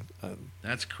story.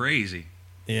 That's crazy.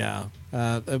 Yeah.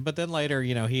 But then later,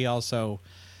 he also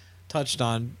touched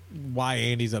on why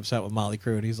Andy's upset with Motley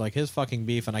Crue, and he's like, his fucking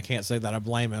beef, and I can't say that I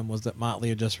blame him, was that Motley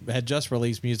had just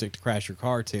released music to crash your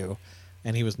car to,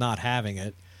 and he was not having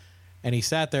it. And he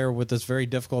sat there with this very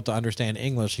difficult to understand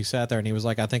English. He sat there and he was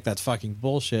like, I think that's fucking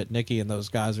bullshit. Nikki and those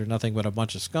guys are nothing but a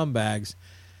bunch of scumbags.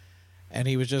 And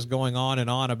he was just going on and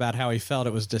on about how he felt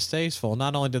it was distasteful.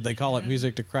 Not only did they call it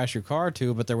music to crash your car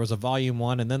to, but there was a volume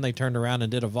 1, and then they turned around and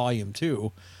did a volume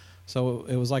 2. So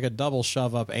it was like a double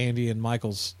shove up Andy and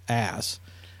Michael's ass.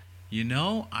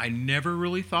 I never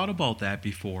really thought about that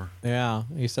before. Yeah,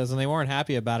 he says, and they weren't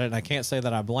happy about it, and I can't say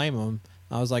that I blame them.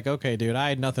 I was like, okay, dude, I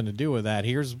had nothing to do with that.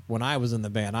 Here's when I was in the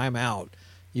band. I'm out.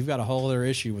 You've got a whole other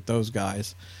issue with those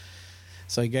guys.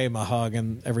 So he gave him a hug,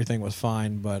 and everything was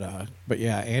fine. But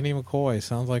yeah, Andy McCoy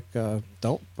sounds like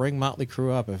don't bring Motley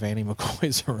Crue up if Andy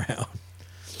McCoy's around.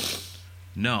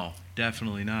 No,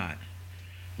 definitely not.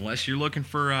 Unless you're looking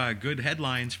for good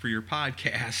headlines for your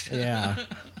podcast. Yeah,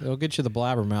 it'll get you the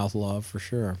blabbermouth love for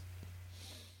sure.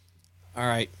 All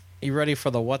right, you ready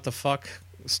for the what the fuck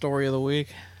story of the week?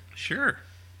 Sure.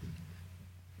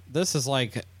 This is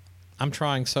like, I'm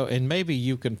trying so, and maybe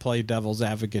you can play devil's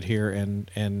advocate here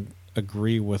and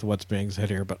agree with what's being said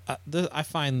here, but I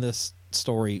find this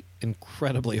story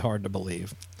incredibly hard to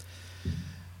believe.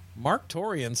 Mark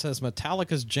Torian says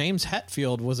Metallica's James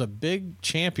Hetfield was a big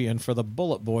champion for the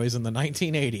Bullet Boys in the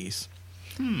 1980s.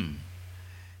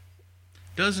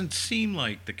 Doesn't seem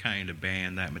like the kind of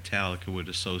band that Metallica would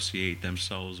associate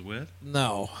themselves with.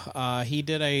 No.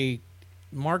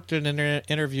 Mark did an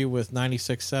interview with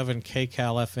 96.7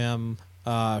 KCAL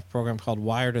FM program called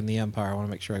Wired in the Empire. I want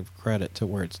to make sure I give credit to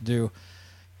where it's due.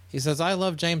 He says, I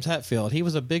love James Hetfield. He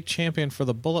was a big champion for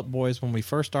the Bullet Boys when we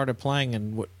first started playing,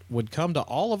 and would come to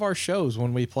all of our shows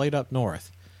when we played up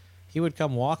north. He would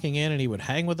come walking in, and he would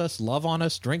hang with us, love on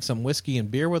us, drink some whiskey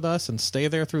and beer with us, and stay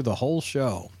there through the whole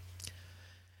show.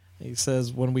 He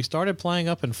says, when we started playing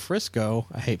up in Frisco,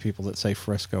 I hate people that say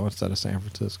Frisco instead of San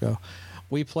Francisco,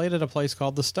 we played at a place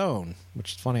called The Stone,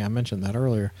 which is funny, I mentioned that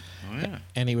earlier. Oh, yeah.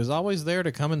 And he was always there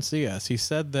to come and see us. He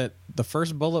said that the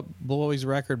first Bullet Boys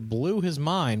record blew his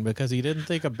mind because he didn't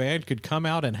think a band could come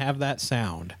out and have that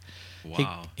sound.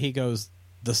 Wow. He goes,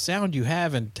 the sound you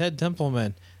have in Ted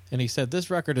Templeman, and he said, this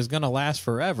record is going to last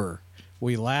forever.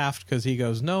 We laughed because he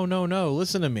goes, no,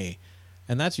 listen to me.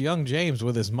 And that's young James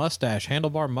with his mustache,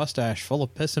 handlebar mustache full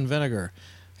of piss and vinegar.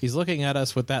 He's looking at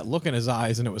us with that look in his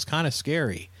eyes, and it was kind of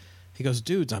scary. He goes,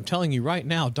 dudes, I'm telling you right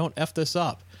now, don't F this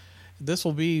up. This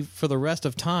will be for the rest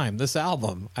of time, this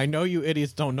album. I know you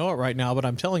idiots don't know it right now, but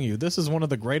I'm telling you, this is one of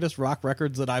the greatest rock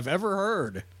records that I've ever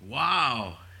heard.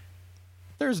 Wow.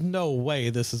 There's no way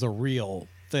this is a real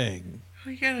thing.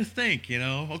 You gotta think,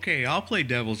 Okay, I'll play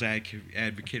devil's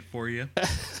advocate for you.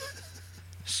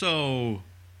 So,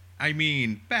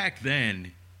 back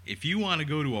then, if you want to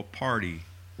go to a party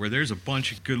where there's a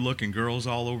bunch of good-looking girls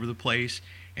all over the place,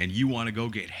 and you want to go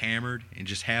get hammered and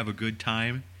just have a good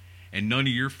time, and none of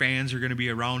your fans are going to be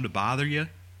around to bother you,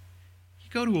 you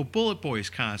go to a Bullet Boys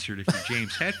concert if you're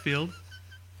James Hetfield.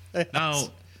 Yes. Now,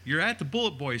 you're at the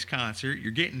Bullet Boys concert,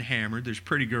 you're getting hammered, there's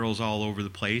pretty girls all over the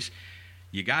place,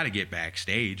 you got to get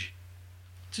backstage.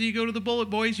 So you go to the Bullet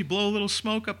Boys, you blow a little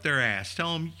smoke up their ass,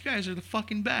 tell them, you guys are the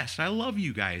fucking best, I love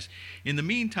you guys. In the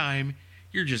meantime,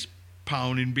 you're just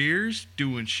pounding beers,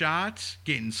 doing shots,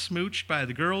 getting smooched by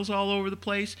the girls all over the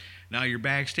place. Now you're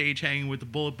backstage hanging with the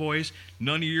Bullet Boys.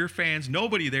 None of your fans,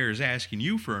 nobody there is asking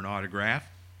you for an autograph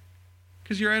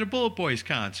because you're at a Bullet Boys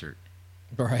concert.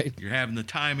 Right. You're having the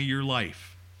time of your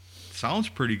life. Sounds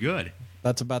pretty good.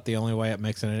 That's about the only way it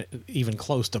makes it even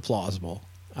close to plausible.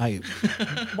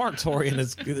 Mark Torian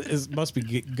must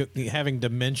be having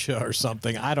dementia or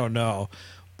something. I don't know,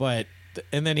 but.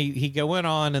 And then he went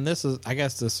on, and this isn't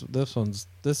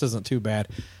too bad.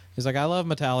 He's like, I love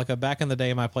Metallica. Back in the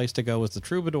day, my place to go was the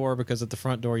Troubadour because at the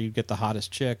front door you'd get the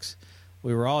hottest chicks.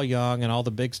 We were all young, and all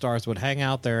the big stars would hang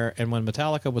out there. And when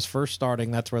Metallica was first starting,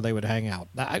 that's where they would hang out.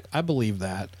 I believe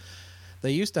that.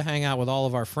 They used to hang out with all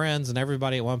of our friends, and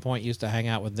everybody at one point used to hang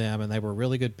out with them, and they were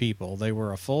really good people. They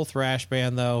were a full thrash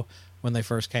band, though, when they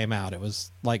first came out. It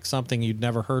was like something you'd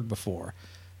never heard before.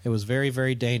 It was very,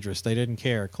 very dangerous. They didn't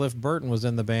care. Cliff Burton was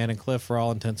in the band, and Cliff, for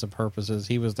all intents and purposes,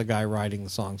 he was the guy writing the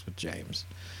songs with James.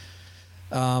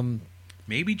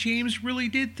 Maybe James really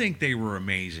did think they were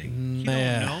amazing. You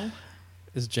don't know.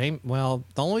 Is James, well,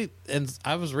 and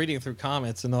I was reading through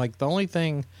comments, and like the only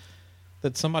thing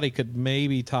that somebody could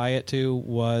maybe tie it to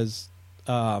was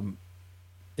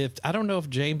if I don't know if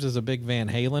James is a big Van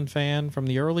Halen fan from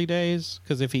the early days,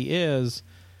 because if he is,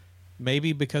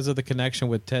 maybe because of the connection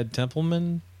with Ted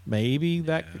Templeman, maybe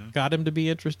that got him to be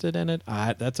interested in it.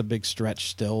 That's a big stretch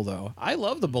still, though. I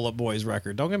love the Bullet Boys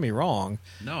record. Don't get me wrong.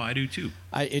 No, I do too.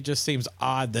 It just seems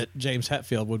odd that James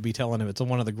Hetfield would be telling him it's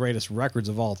one of the greatest records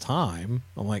of all time.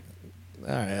 I'm like, all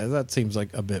right, that seems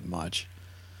like a bit much.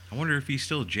 I wonder if he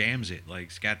still jams it, like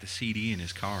he's got the CD in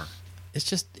his car. It's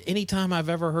just anytime I've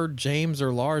ever heard James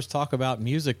or Lars talk about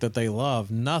music that they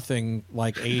love, nothing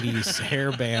like 80s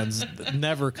hair bands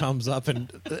never comes up,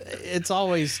 and it's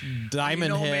always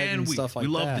Diamond Head and stuff like that.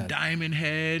 We love the Diamond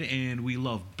Head, and we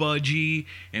love Budgie,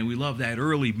 and we love that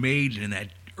early Maiden and that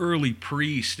early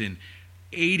Priest and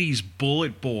 80s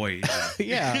Bullet Boys.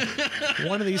 Yeah,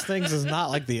 one of these things is not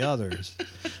like the others.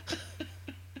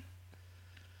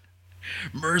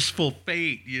 Merciful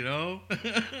Fate, you know?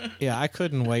 Yeah, I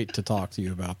couldn't wait to talk to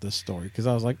you about this story because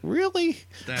I was like, really?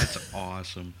 That's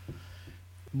awesome.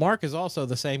 Mark is also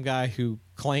the same guy who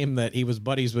claimed that he was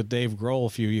buddies with Dave Grohl a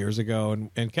few years ago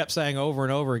and kept saying over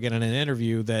and over again in an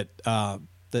interview that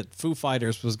that Foo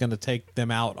Fighters was going to take them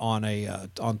out on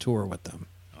on tour with them.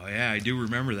 Oh, yeah, I do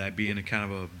remember that being a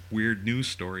kind of a weird news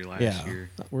story last year.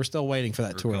 We're still waiting for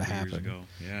that tour to happen. Years ago.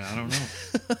 Yeah, I don't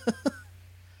know.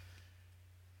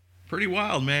 Pretty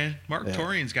wild, man. Mark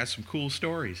Torian's got some cool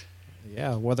stories.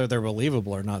 Yeah, whether they're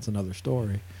believable or not is another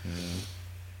story. Yeah.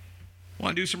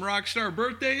 Want to do some rock star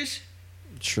birthdays?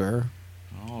 Sure.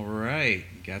 All right.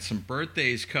 Got some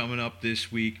birthdays coming up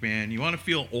this week, man. You want to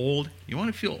feel old? You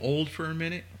want to feel old for a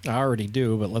minute? I already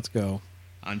do, but let's go.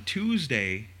 On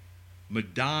Tuesday,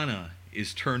 Madonna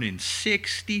is turning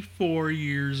 64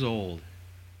 years old.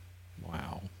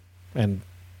 Wow. And,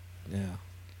 yeah.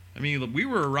 I mean, we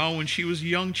were around when she was a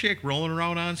young chick rolling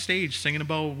around on stage singing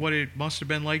about what it must have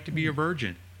been like to be a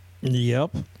virgin.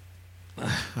 Yep.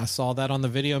 I saw that on the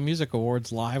Video Music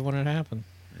Awards live when it happened.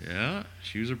 Yeah,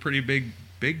 she was a pretty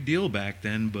big deal back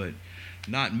then, but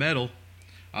not metal.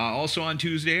 Also on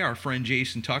Tuesday, our friend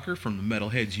Jason Tucker from the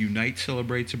Metalheads Unite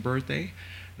celebrates a birthday.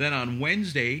 Then on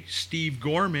Wednesday, Steve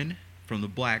Gorman from the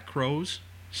Black Crowes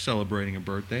celebrating a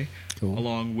birthday,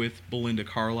 along with Belinda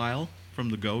Carlisle from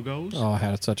the Go-Go's. Oh, I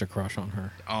had such a crush on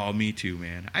her. Oh, me too,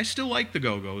 man. I still like the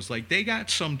Go-Go's. Like, they got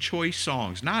some choice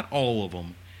songs. Not all of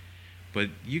them, but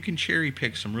you can cherry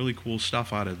pick some really cool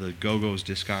stuff out of the Go-Go's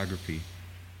discography.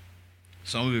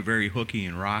 Some of it very hooky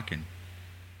and rocking.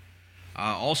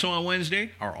 Also on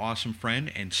Wednesday, our awesome friend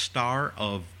and star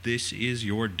of This Is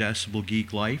Your Decibel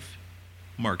Geek Life,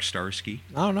 Mark Starsky.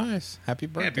 Oh, nice. Happy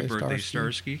birthday, Happy birthday,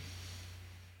 Starsky.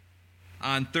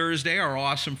 On Thursday, our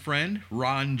awesome friend,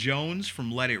 Ron Jones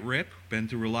from Let It Rip. Been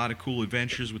through a lot of cool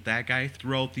adventures with that guy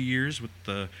throughout the years with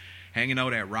hanging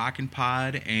out at Rockin'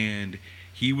 Pod, and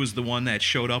he was the one that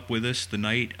showed up with us the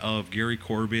night of Gary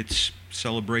Corbett's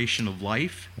celebration of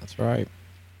life. That's right.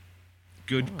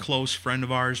 Good, close friend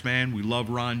of ours, man. We love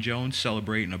Ron Jones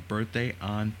celebrating a birthday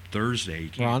on Thursday.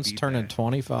 Ron's turning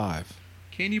 25.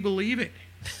 Can you believe it?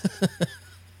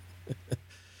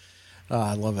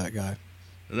 I love that guy.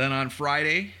 Then on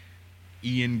Friday,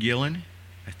 Ian Gillan,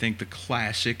 I think the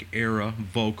classic era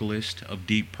vocalist of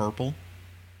Deep Purple.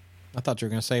 I thought you were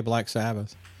going to say Black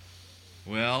Sabbath.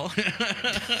 Well,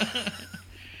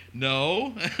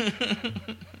 no.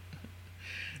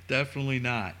 Definitely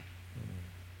not.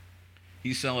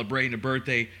 He's celebrating a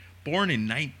birthday, born in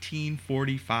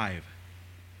 1945.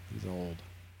 He's old.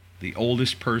 The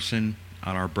oldest person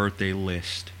on our birthday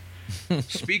list.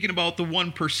 Speaking about the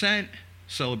 1%,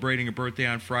 celebrating a birthday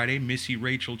on Friday, Missy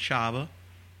Rachel Chava.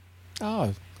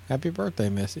 Oh, happy birthday,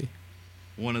 Missy.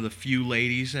 One of the few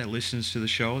ladies that listens to the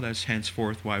show. That's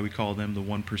henceforth why we call them the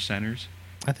 1%ers.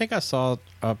 I think I saw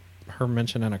her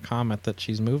mention in a comment that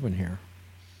she's moving here.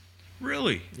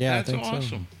 Really? Yeah, that's I think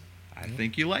awesome. So. I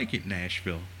think you like it,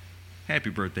 Nashville.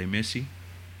 Happy birthday, Missy.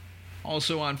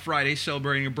 Also on Friday,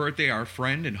 celebrating a birthday, our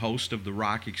friend and host of The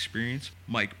Rock Experience,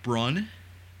 Mike Brunn.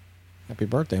 Happy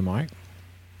birthday, Mike.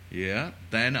 Yeah.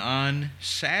 Then on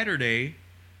Saturday,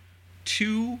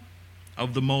 two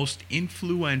of the most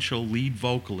influential lead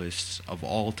vocalists of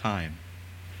all time.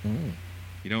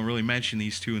 You don't really mention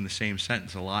these two in the same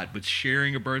sentence a lot, but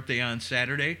sharing a birthday on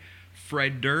Saturday,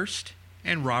 Fred Durst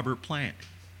and Robert Plant.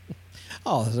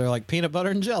 Oh, they're like peanut butter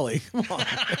and jelly. Come on.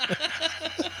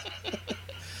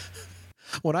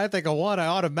 When I think of one, I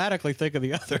automatically think of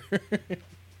the other.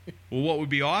 Well, what would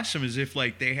be awesome is if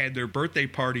like they had their birthday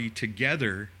party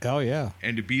together. Oh, yeah.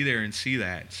 And to be there and see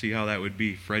how that would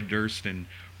be. Fred Durst and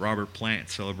Robert Plant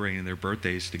celebrating their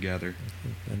birthdays together.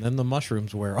 And then the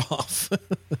mushrooms wear off.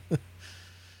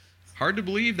 Hard to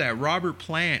believe that Robert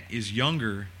Plant is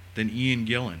younger than Ian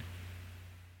Gillan.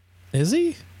 Is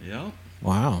he? Yep.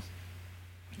 Wow.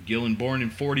 Gillan born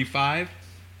in 45.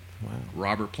 Wow.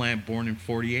 Robert Plant born in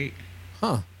 48.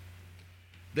 Huh.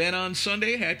 Then on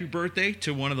Sunday, happy birthday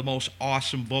to one of the most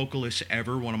awesome vocalists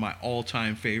ever, one of my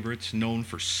all-time favorites, known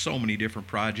for so many different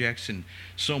projects and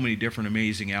so many different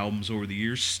amazing albums over the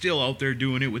years. Still out there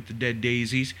doing it with the Dead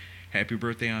Daisies. Happy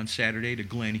birthday on Saturday to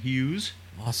Glenn Hughes.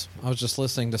 Awesome. I was just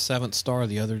listening to Seventh Star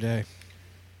the other day.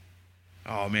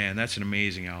 Oh, man, that's an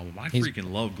amazing album. I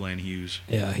freaking love Glenn Hughes.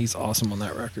 Yeah, he's awesome on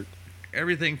that record.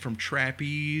 Everything from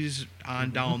Trapeze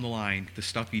on down the line. The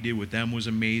stuff he did with them was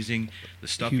amazing. The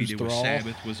stuff Hughes he did with Thrall.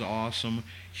 Sabbath was awesome.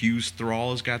 Hughes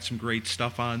Thrall has got some great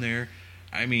stuff on there.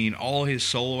 I mean, all his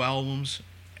solo albums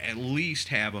at least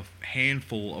have a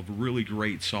handful of really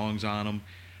great songs on them.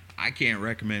 I can't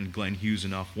recommend Glenn Hughes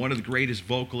enough. One of the greatest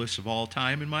vocalists of all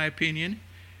time, in my opinion,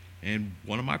 and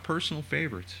one of my personal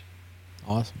favorites.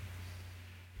 Awesome.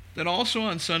 Then also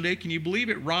on Sunday, can you believe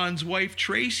it, Ron's wife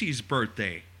Tracy's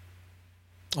birthday.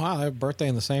 Wow, they have a birthday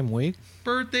in the same week?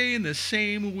 Birthday in the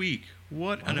same week.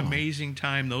 What an amazing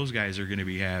time those guys are going to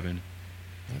be having.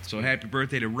 So happy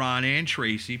birthday to Ron and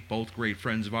Tracy, both great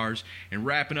friends of ours. And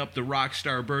wrapping up the rock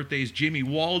star birthdays, Jimmy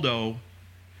Waldo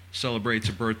celebrates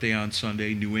a birthday on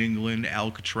Sunday. New England,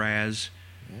 Alcatraz,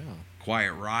 Yeah.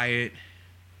 Quiet Riot.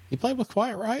 He played with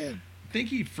Quiet Riot? I think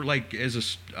he for like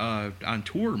as a on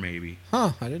tour maybe.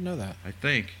 Huh, I didn't know that. I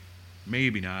think,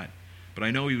 maybe not, but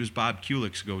I know he was Bob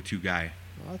Kulick's go-to guy.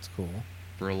 Well, that's cool.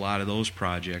 For a lot of those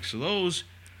projects. So those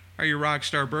are your rock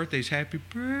star birthdays. Happy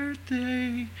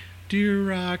birthday, dear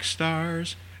rock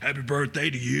stars. Happy birthday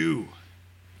to you.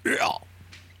 Yeah.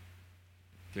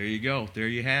 There you go. There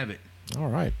you have it. All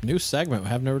right. New segment.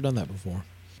 I've never done that before.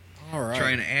 All right.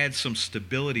 Trying to add some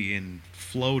stability and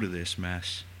flow to this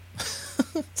mess.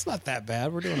 It's not that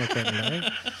bad. We're doing okay today.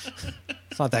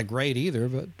 It's not that great either,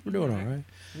 but we're doing all right.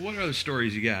 What other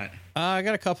stories you got? I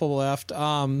got a couple left.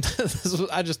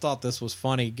 I just thought this was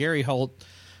funny. Gary Holt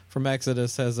from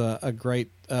Exodus has a great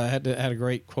had a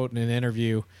great quote in an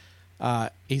interview.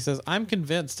 He says, "I'm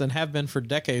convinced and have been for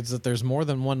decades that there's more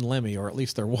than one Lemmy, or at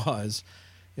least there was."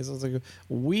 He says,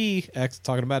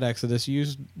 talking about Exodus,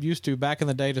 used to back in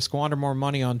the day to squander more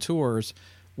money on tours.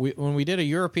 When we did a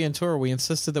European tour, we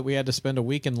insisted that we had to spend a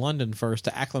week in London first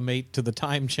to acclimate to the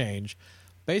time change.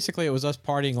 Basically, it was us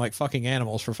partying like fucking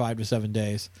animals for 5 to 7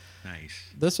 days. Nice.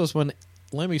 This was when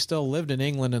Lemmy still lived in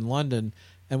England and London,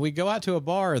 and we'd go out to a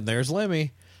bar, and there's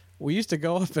Lemmy. We used to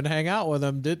go up and hang out with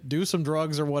him, do some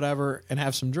drugs or whatever, and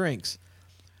have some drinks.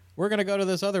 We're going to go to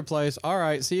this other place. All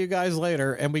right, see you guys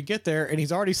later. And we get there, and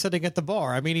he's already sitting at the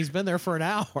bar. I mean, he's been there for an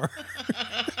hour.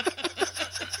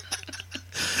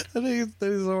 And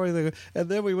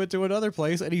then we went to another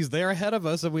place, and he's there ahead of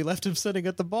us, and we left him sitting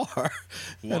at the bar. Wow.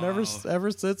 And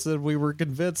ever since then, we were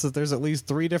convinced that there's at least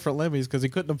 3 different Lemmys because he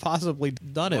couldn't have possibly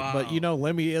done it. Wow. But,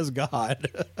 Lemmy is God.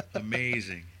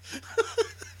 Amazing.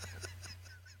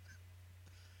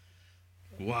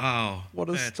 Wow. What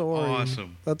a That's story.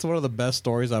 Awesome. That's one of the best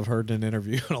stories I've heard in an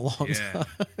interview in a long time.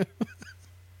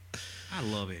 I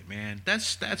love it, man.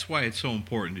 That's why it's so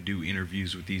important to do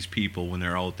interviews with these people when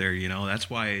they're out there, That's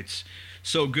why it's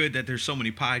so good that there's so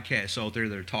many podcasts out there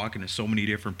that are talking to so many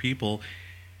different people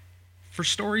for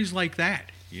stories like that,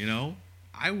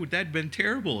 That'd been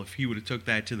terrible if he would have took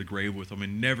that to the grave with him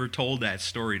and never told that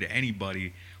story to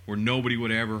anybody where nobody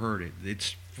would have ever heard it.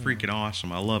 It's freaking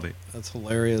awesome. I love it. That's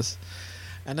hilarious.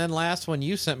 And then last one,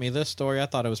 you sent me this story. I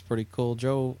thought it was pretty cool.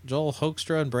 Joel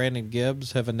Hoekstra and Brandon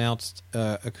Gibbs have announced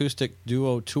acoustic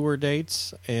duo tour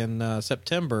dates in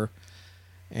September.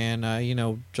 And,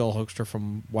 Joel Hoekstra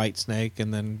from Whitesnake,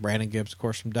 and then Brandon Gibbs, of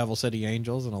course, from Devil City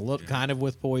Angels, and a little kind of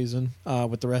with Poison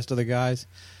with the rest of the guys.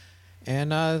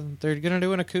 And they're going to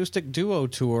do an acoustic duo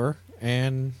tour.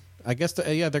 And I guess,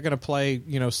 they're going to play,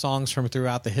 songs from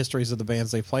throughout the histories of the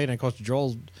bands they played. And, of course,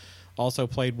 Joel also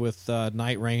played with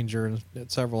Night Ranger and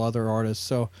several other artists.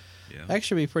 So that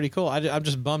should be pretty cool. I'm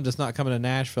just bummed it's not coming to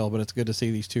Nashville, but it's good to see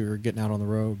these two are getting out on the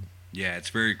road. Yeah, it's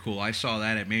very cool. I saw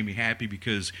that. It made me happy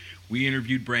because we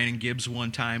interviewed Brandon Gibbs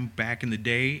one time back in the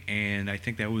day, and I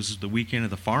think that was the weekend of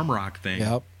the Farm Rock thing.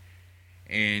 Yep.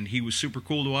 And he was super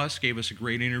cool to us, gave us a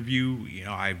great interview. You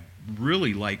know, I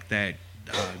really like that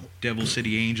Devil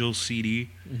City Angels CD.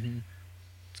 Mm-hmm.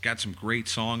 It's got some great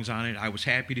songs on it. I was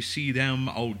happy to see them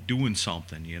out doing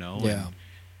something, you know. Yeah. And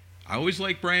I always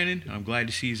like Brandon. I'm glad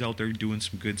to see he's out there doing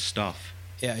some good stuff.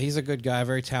 Yeah, he's a good guy,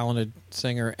 very talented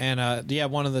singer. And,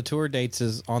 one of the tour dates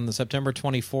is on the September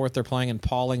 24th. They're playing in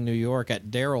Pawling, New York at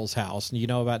Daryl's house. You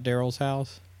know about Daryl's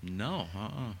house? No,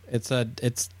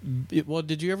 Well,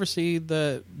 did you ever see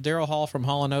the Daryl Hall from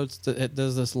Hall & Oates that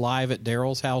does this live at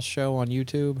Daryl's house show on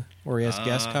YouTube where he has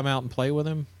guests come out and play with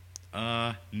him?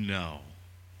 No.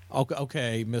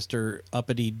 Okay, Mr.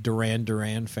 Uppity Duran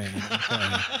Duran fan.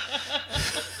 Okay.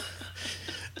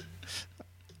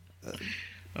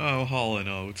 Oh, Hall &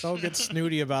 Oates. Don't get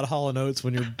snooty about Hall & Oates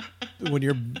when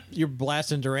you're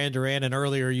blasting Duran Duran, and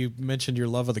earlier you mentioned your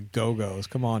love of the Go-Go's.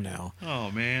 Come on now.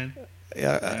 Oh, man.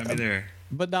 Yeah, Have me there.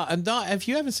 But not, if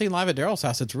you haven't seen live at Daryl's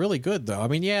house, it's really good though. I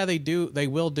mean, yeah, they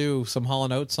will do some Hall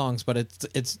 & Oates songs, but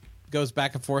it's goes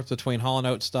back and forth between Hall &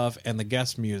 Oates stuff and the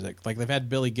guest music. Like they've had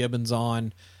Billy Gibbons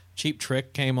on, Cheap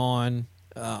Trick came on.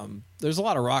 There's a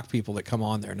lot of rock people that come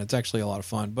on there, and it's actually a lot of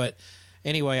fun. But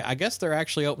anyway, I guess they're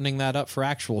actually opening that up for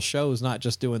actual shows, not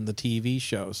just doing the TV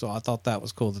show. So I thought that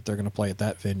was cool that they're going to play at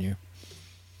that venue.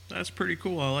 That's pretty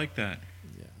cool. I like that.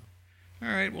 Yeah.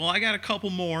 All right. Well, I got a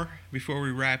couple more before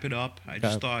we wrap it up. I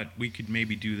just thought we could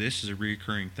maybe do this as a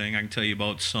recurring thing. I can tell you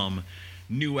about some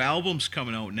new albums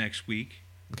coming out next week.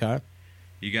 Okay.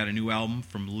 You got a new album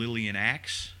from Lillian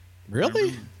Axe.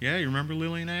 Really? You remember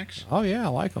Lillian Axe? Oh, yeah, I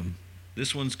like them.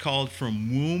 This one's called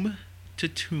From Womb to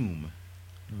Tomb.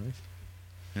 Nice.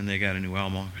 And they got a new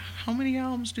album. How many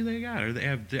albums do they got?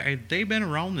 Have they been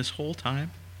around this whole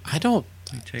time? I don't.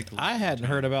 I hadn't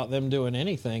heard about them doing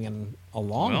anything in a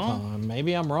long time.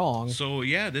 Maybe I'm wrong. So,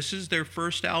 yeah, this is their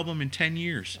first album in 10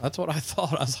 years. That's what I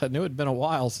thought. I knew it'd been a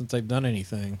while since they've done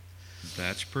anything.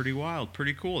 That's pretty wild.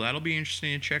 Pretty cool. That'll be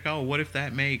interesting to check out. What if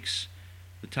that makes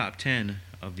the top 10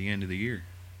 of the end of the year?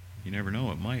 You never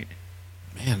know. It might.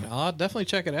 Man, I'll definitely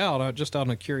check it out. Just on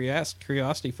a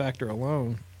curiosity factor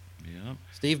alone. Yeah.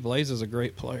 Steve Blaze is a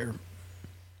great player.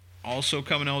 Also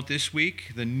coming out this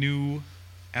week, the new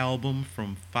album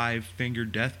from Five Finger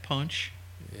Death Punch.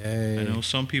 Yay. I know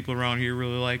some people around here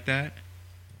really like that.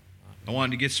 I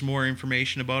wanted to get some more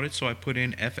information about it, so I put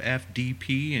in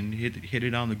FFDP and hit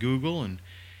it on the Google, and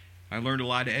I learned a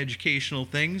lot of educational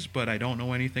things, but I don't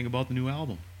know anything about the new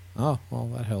album. Oh, well,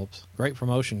 that helps. Great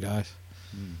promotion, guys.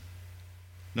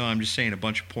 No, I'm just saying a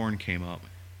bunch of porn came up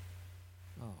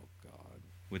Oh, God.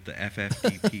 with the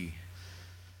FFDP.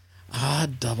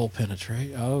 Double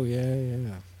penetrate. Oh,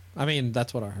 yeah. I mean,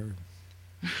 that's what I heard.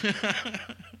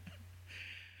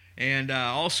 And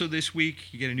also this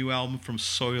week, you get a new album from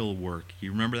Soilwork.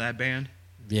 You remember that band?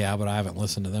 Yeah, but I haven't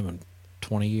listened to them in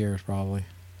 20 years, probably.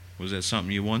 Was that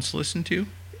something you once listened to?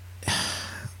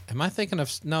 Am I thinking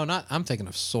of... No, not... I'm thinking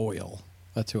of Soil.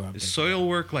 That's who I'm Is thinking.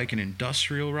 Soilwork like an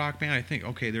industrial rock band? I think,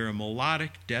 okay, they're a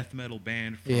melodic death metal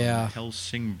band from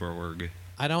Helsingborg.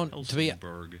 I don't... To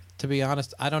be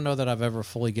honest, I don't know that I've ever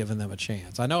fully given them a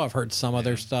chance. I know I've heard some of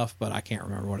their stuff, but I can't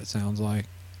remember what it sounds like.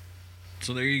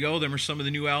 So there you go. Them are some of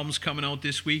the new albums coming out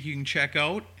this week you can check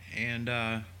out.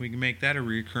 And we can make that a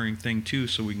recurring thing, too,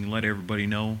 so we can let everybody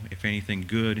know if anything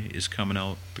good is coming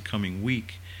out the coming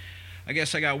week. I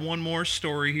guess I got one more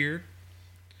story here.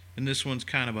 And this one's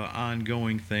kind of an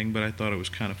ongoing thing, but I thought it was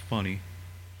kind of funny.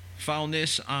 Found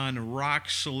this on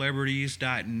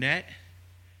rockcelebrities.net.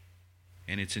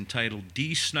 And it's entitled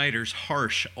Dee Snider's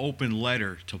Harsh Open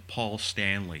Letter to Paul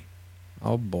Stanley.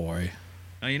 Oh, boy.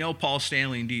 Now, you know Paul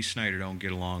Stanley and Dee Snider don't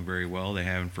get along very well. They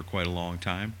haven't for quite a long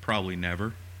time. Probably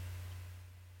never.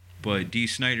 But Dee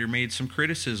Snider made some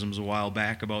criticisms a while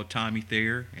back about Tommy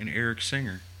Thayer and Eric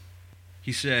Singer.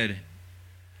 He said,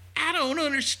 "I don't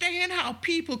understand how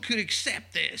people could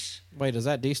accept this." Wait, is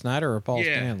that Dee Snider or Paul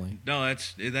Stanley? No,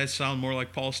 that sound more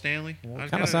like Paul Stanley. Well,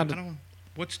 kind of sounded...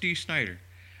 What's Dee Snider?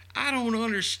 "I don't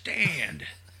understand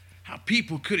how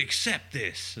people could accept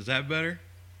this." Is that better?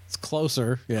 It's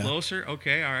closer. Yeah. Closer?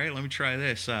 Okay, all right. Let me try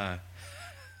this.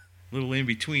 Little in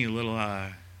between, a little,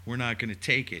 we're not going to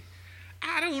take it.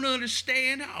 "I don't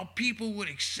understand how people would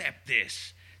accept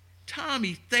this.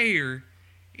 Tommy Thayer,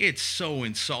 it's so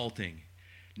insulting.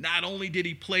 Not only did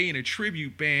he play in a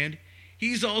tribute band,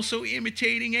 he's also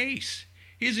imitating Ace.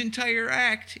 His entire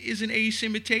act is an Ace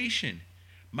imitation.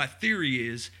 My theory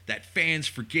is that fans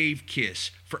forgave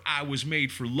Kiss for I Was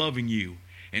Made for Loving You,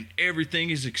 and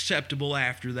everything is acceptable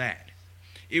after that.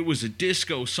 It was a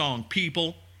disco song,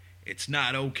 people. It's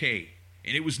not okay.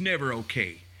 And it was never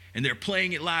okay. And they're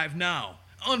playing it live now.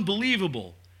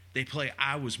 Unbelievable. They play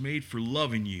I Was Made for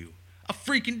Loving You, a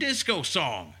freaking disco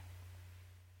song.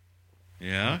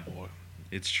 Yeah, Oh, boy.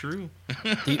 it's true.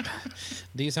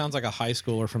 D sounds like a high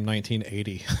schooler from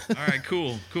 1980. All right,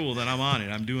 cool. Then I'm on it.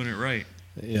 I'm doing it right.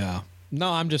 Yeah.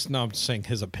 No, I'm just saying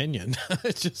his opinion.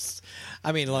 It's just,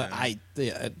 I mean, look,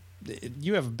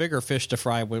 you have bigger fish to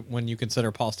fry when you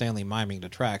consider Paul Stanley miming to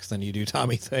tracks than you do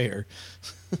Tommy Thayer.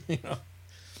 You know?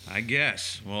 I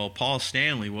guess. Well, Paul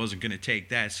Stanley wasn't going to take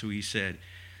that, so he said,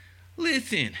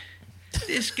 "Listen,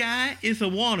 this guy is a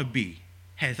wannabe,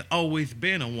 has always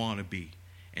been a wannabe,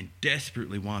 and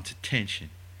desperately wants attention,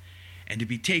 and to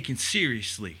be taken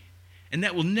seriously. And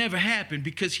that will never happen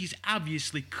because he's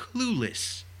obviously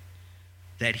clueless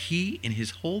that he and his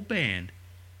whole band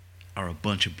are a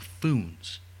bunch of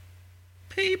buffoons.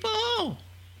 People!"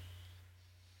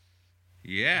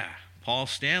 Yeah, Paul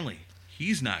Stanley.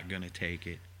 He's not going to take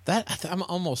it. I'm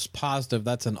almost positive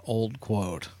that's an old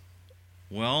quote.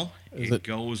 Well, it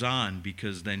goes on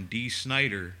because then Dee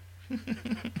Snider,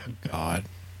 God.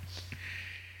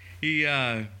 he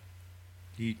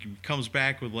comes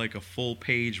back with like a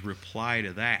full-page reply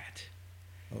to that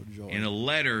Oh, joy. in a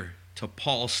letter to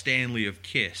Paul Stanley of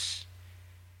Kiss.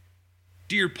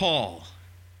 "Dear Paul,"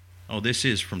 oh, this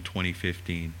is from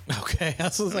 2015. Okay,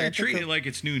 that's what They're treating it like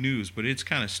it's new news, but it's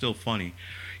kind of still funny.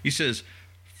 He says,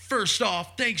 "First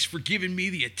off, thanks for giving me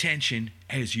the attention,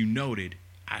 as you noted,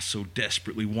 I so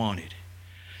desperately wanted.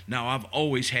 Now, I've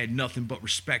always had nothing but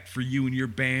respect for you and your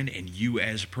band and you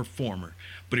as a performer,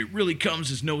 but it really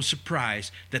comes as no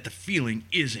surprise that the feeling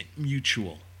isn't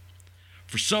mutual.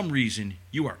 For some reason,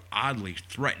 you are oddly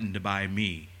threatened by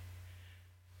me.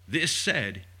 This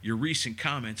said, your recent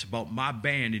comments about my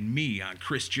band and me on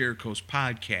Chris Jericho's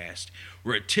podcast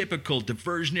were a typical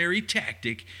diversionary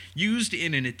tactic used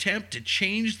in an attempt to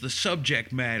change the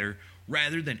subject matter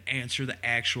rather than answer the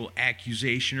actual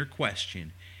accusation or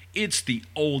question. It's the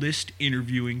oldest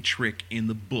interviewing trick in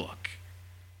the book.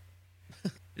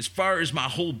 As far as my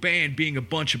whole band being a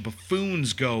bunch of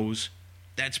buffoons goes,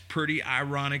 that's a pretty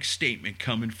ironic statement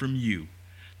coming from you.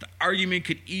 The argument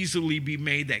could easily be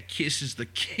made that Kiss is the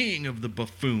king of the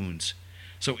buffoons.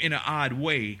 So in an odd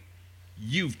way,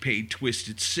 you've paid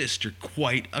Twisted Sister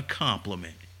quite a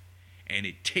compliment. And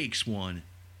it takes one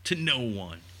to know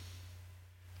one.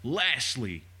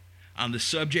 Lastly, on the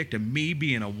subject of me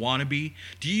being a wannabe,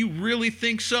 do you really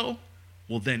think so?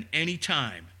 Well then,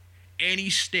 anytime, any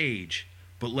stage,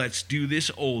 but let's do this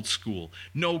old school.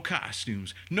 No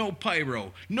costumes, no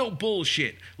pyro, no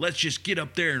bullshit. Let's just get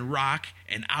up there and rock,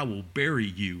 and I will bury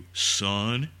you,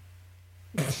 son."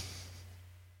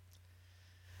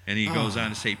 And he goes on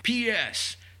to say,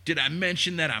 "P.S. Did I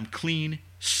mention that I'm clean,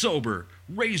 sober,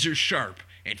 razor sharp,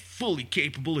 and fully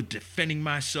capable of defending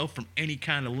myself from any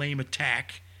kind of lame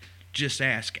attack? Just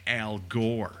ask Al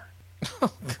Gore."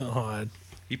 Oh, God.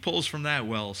 He pulls from that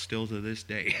well still to this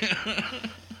day.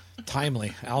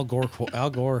 Timely. Al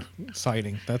Gore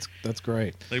sighting. That's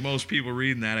great. Like most people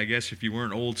reading that, I guess if you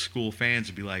weren't old school fans,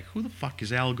 would be like, who the fuck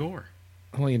is Al Gore?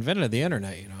 Well, he invented the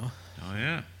internet, you know. Oh,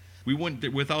 yeah. We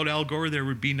wouldn't, without Al Gore, there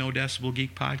would be no Decibel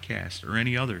Geek podcast or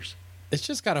any others. It's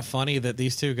just kind of funny that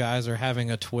these two guys are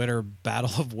having a Twitter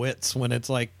battle of wits when it's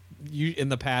like, in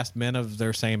the past, men of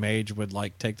their same age would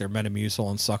like take their Metamucil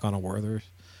and suck on a Werther's.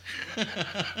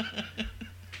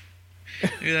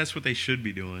 Maybe that's what they should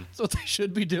be doing. That's what they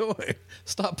should be doing.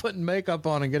 Stop putting makeup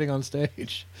on and getting on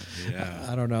stage. Yeah.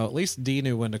 I don't know. At least Dee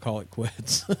knew when to call it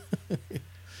quits.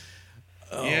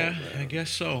 Yeah, I guess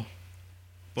so.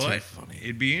 But So funny.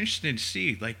 it'd be interesting to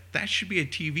see. Like, that should be a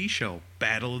TV show.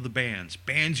 Battle of the Bands.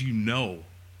 Bands you know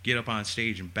get up on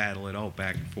stage and battle it out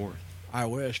back and forth. I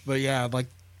wish. But yeah, like,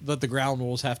 but the ground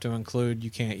rules have to include you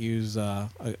can't use a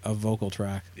vocal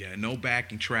track. Yeah, no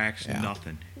backing tracks, Yeah.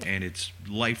 nothing. And it's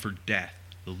life or death.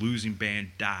 The losing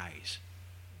band dies.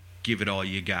 Give it all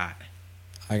you got.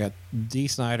 I got Dee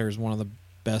Snider is one of the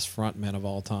best frontmen of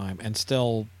all time, and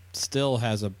still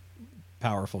has a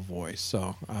powerful voice.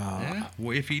 So Yeah.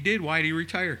 Well, if he did, why'd he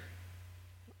retire?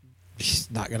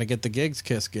 he's not going to get the gigs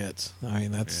Kiss gets. I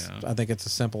mean, Yeah. I think it's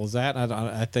as simple as that.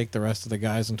 I think the rest of the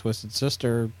guys in Twisted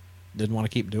Sister didn't want to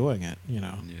keep doing it, you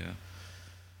know. Yeah.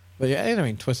 But yeah, I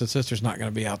mean, Twisted Sister's not going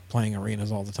to be out playing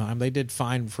arenas all the time. They did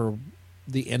fine for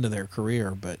the end of their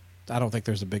career, but I don't think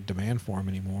there's a big demand for them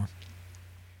anymore.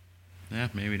 Yeah,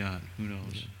 maybe not. Who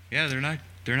knows? Yeah,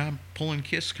 they're not pulling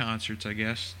Kiss concerts, I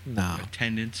guess. No.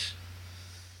 Attendance.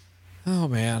 Oh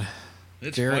man,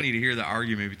 It's Jared- funny to hear the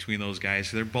argument between those guys.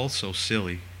 They're both so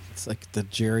silly. it's like the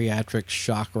geriatric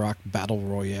shock rock battle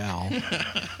royale.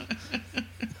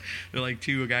 They're like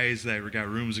two guys that got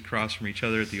rooms across from each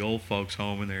other at the old folks'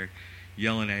 home, and they're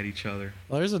yelling at each other.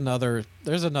 Well, there's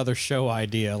another show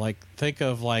idea. Like think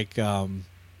of like a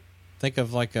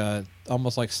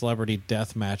almost like celebrity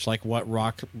death match. Like what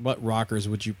rockers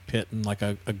would you pit in like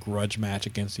a grudge match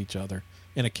against each other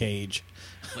in a cage?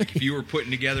 Like if you were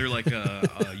putting together like a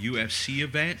UFC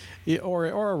event, Yeah, or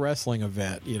a wrestling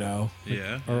event, you know.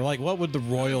 Yeah. Or like what would the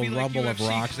Royal it'd be like Rumble UFC, of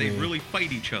Rock 'cause be? they really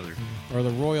fight each other. Or the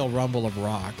Royal Rumble of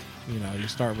Rock. You know, you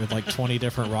start with like 20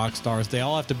 different rock stars. They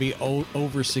all have to be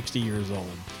over 60 years old.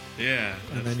 Yeah.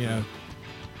 And then, you know,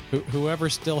 whoever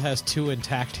still has two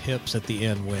intact hips at the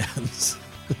end wins.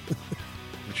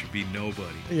 which would be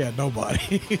nobody. Yeah,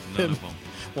 nobody. None of them.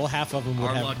 Well, half of them would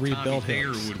Our have luck, Tommy rebuilt Thayer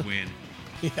hips. would win.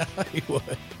 Yeah, he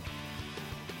would.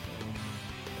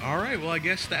 All right, well, I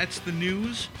guess that's the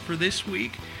news for this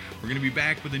week. We're going to be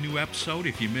back with a new episode.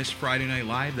 If you missed Friday Night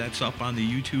Live, that's up on the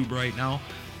YouTube right now.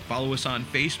 Follow us on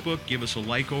Facebook. Give us a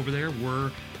like over there.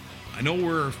 I know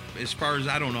we're, as far as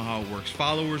I don't know how it works,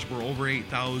 followers, we're over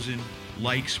 8,000.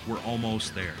 Likes, we're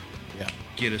almost there. Yeah.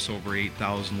 Get us over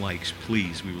 8,000 likes,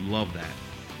 please. We would love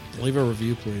that. Leave a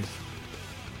review, please.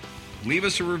 Leave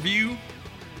us a review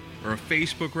or a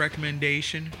Facebook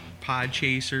recommendation,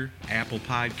 Podchaser, Apple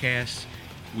Podcasts.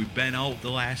 We've been out the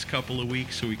last couple of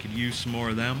weeks, so we could use some more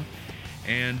of them.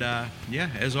 And, yeah,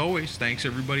 as always, thanks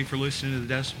everybody for listening to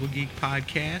the Decibel Geek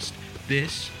Podcast.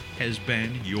 This has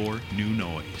been your new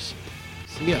noise.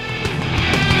 See ya.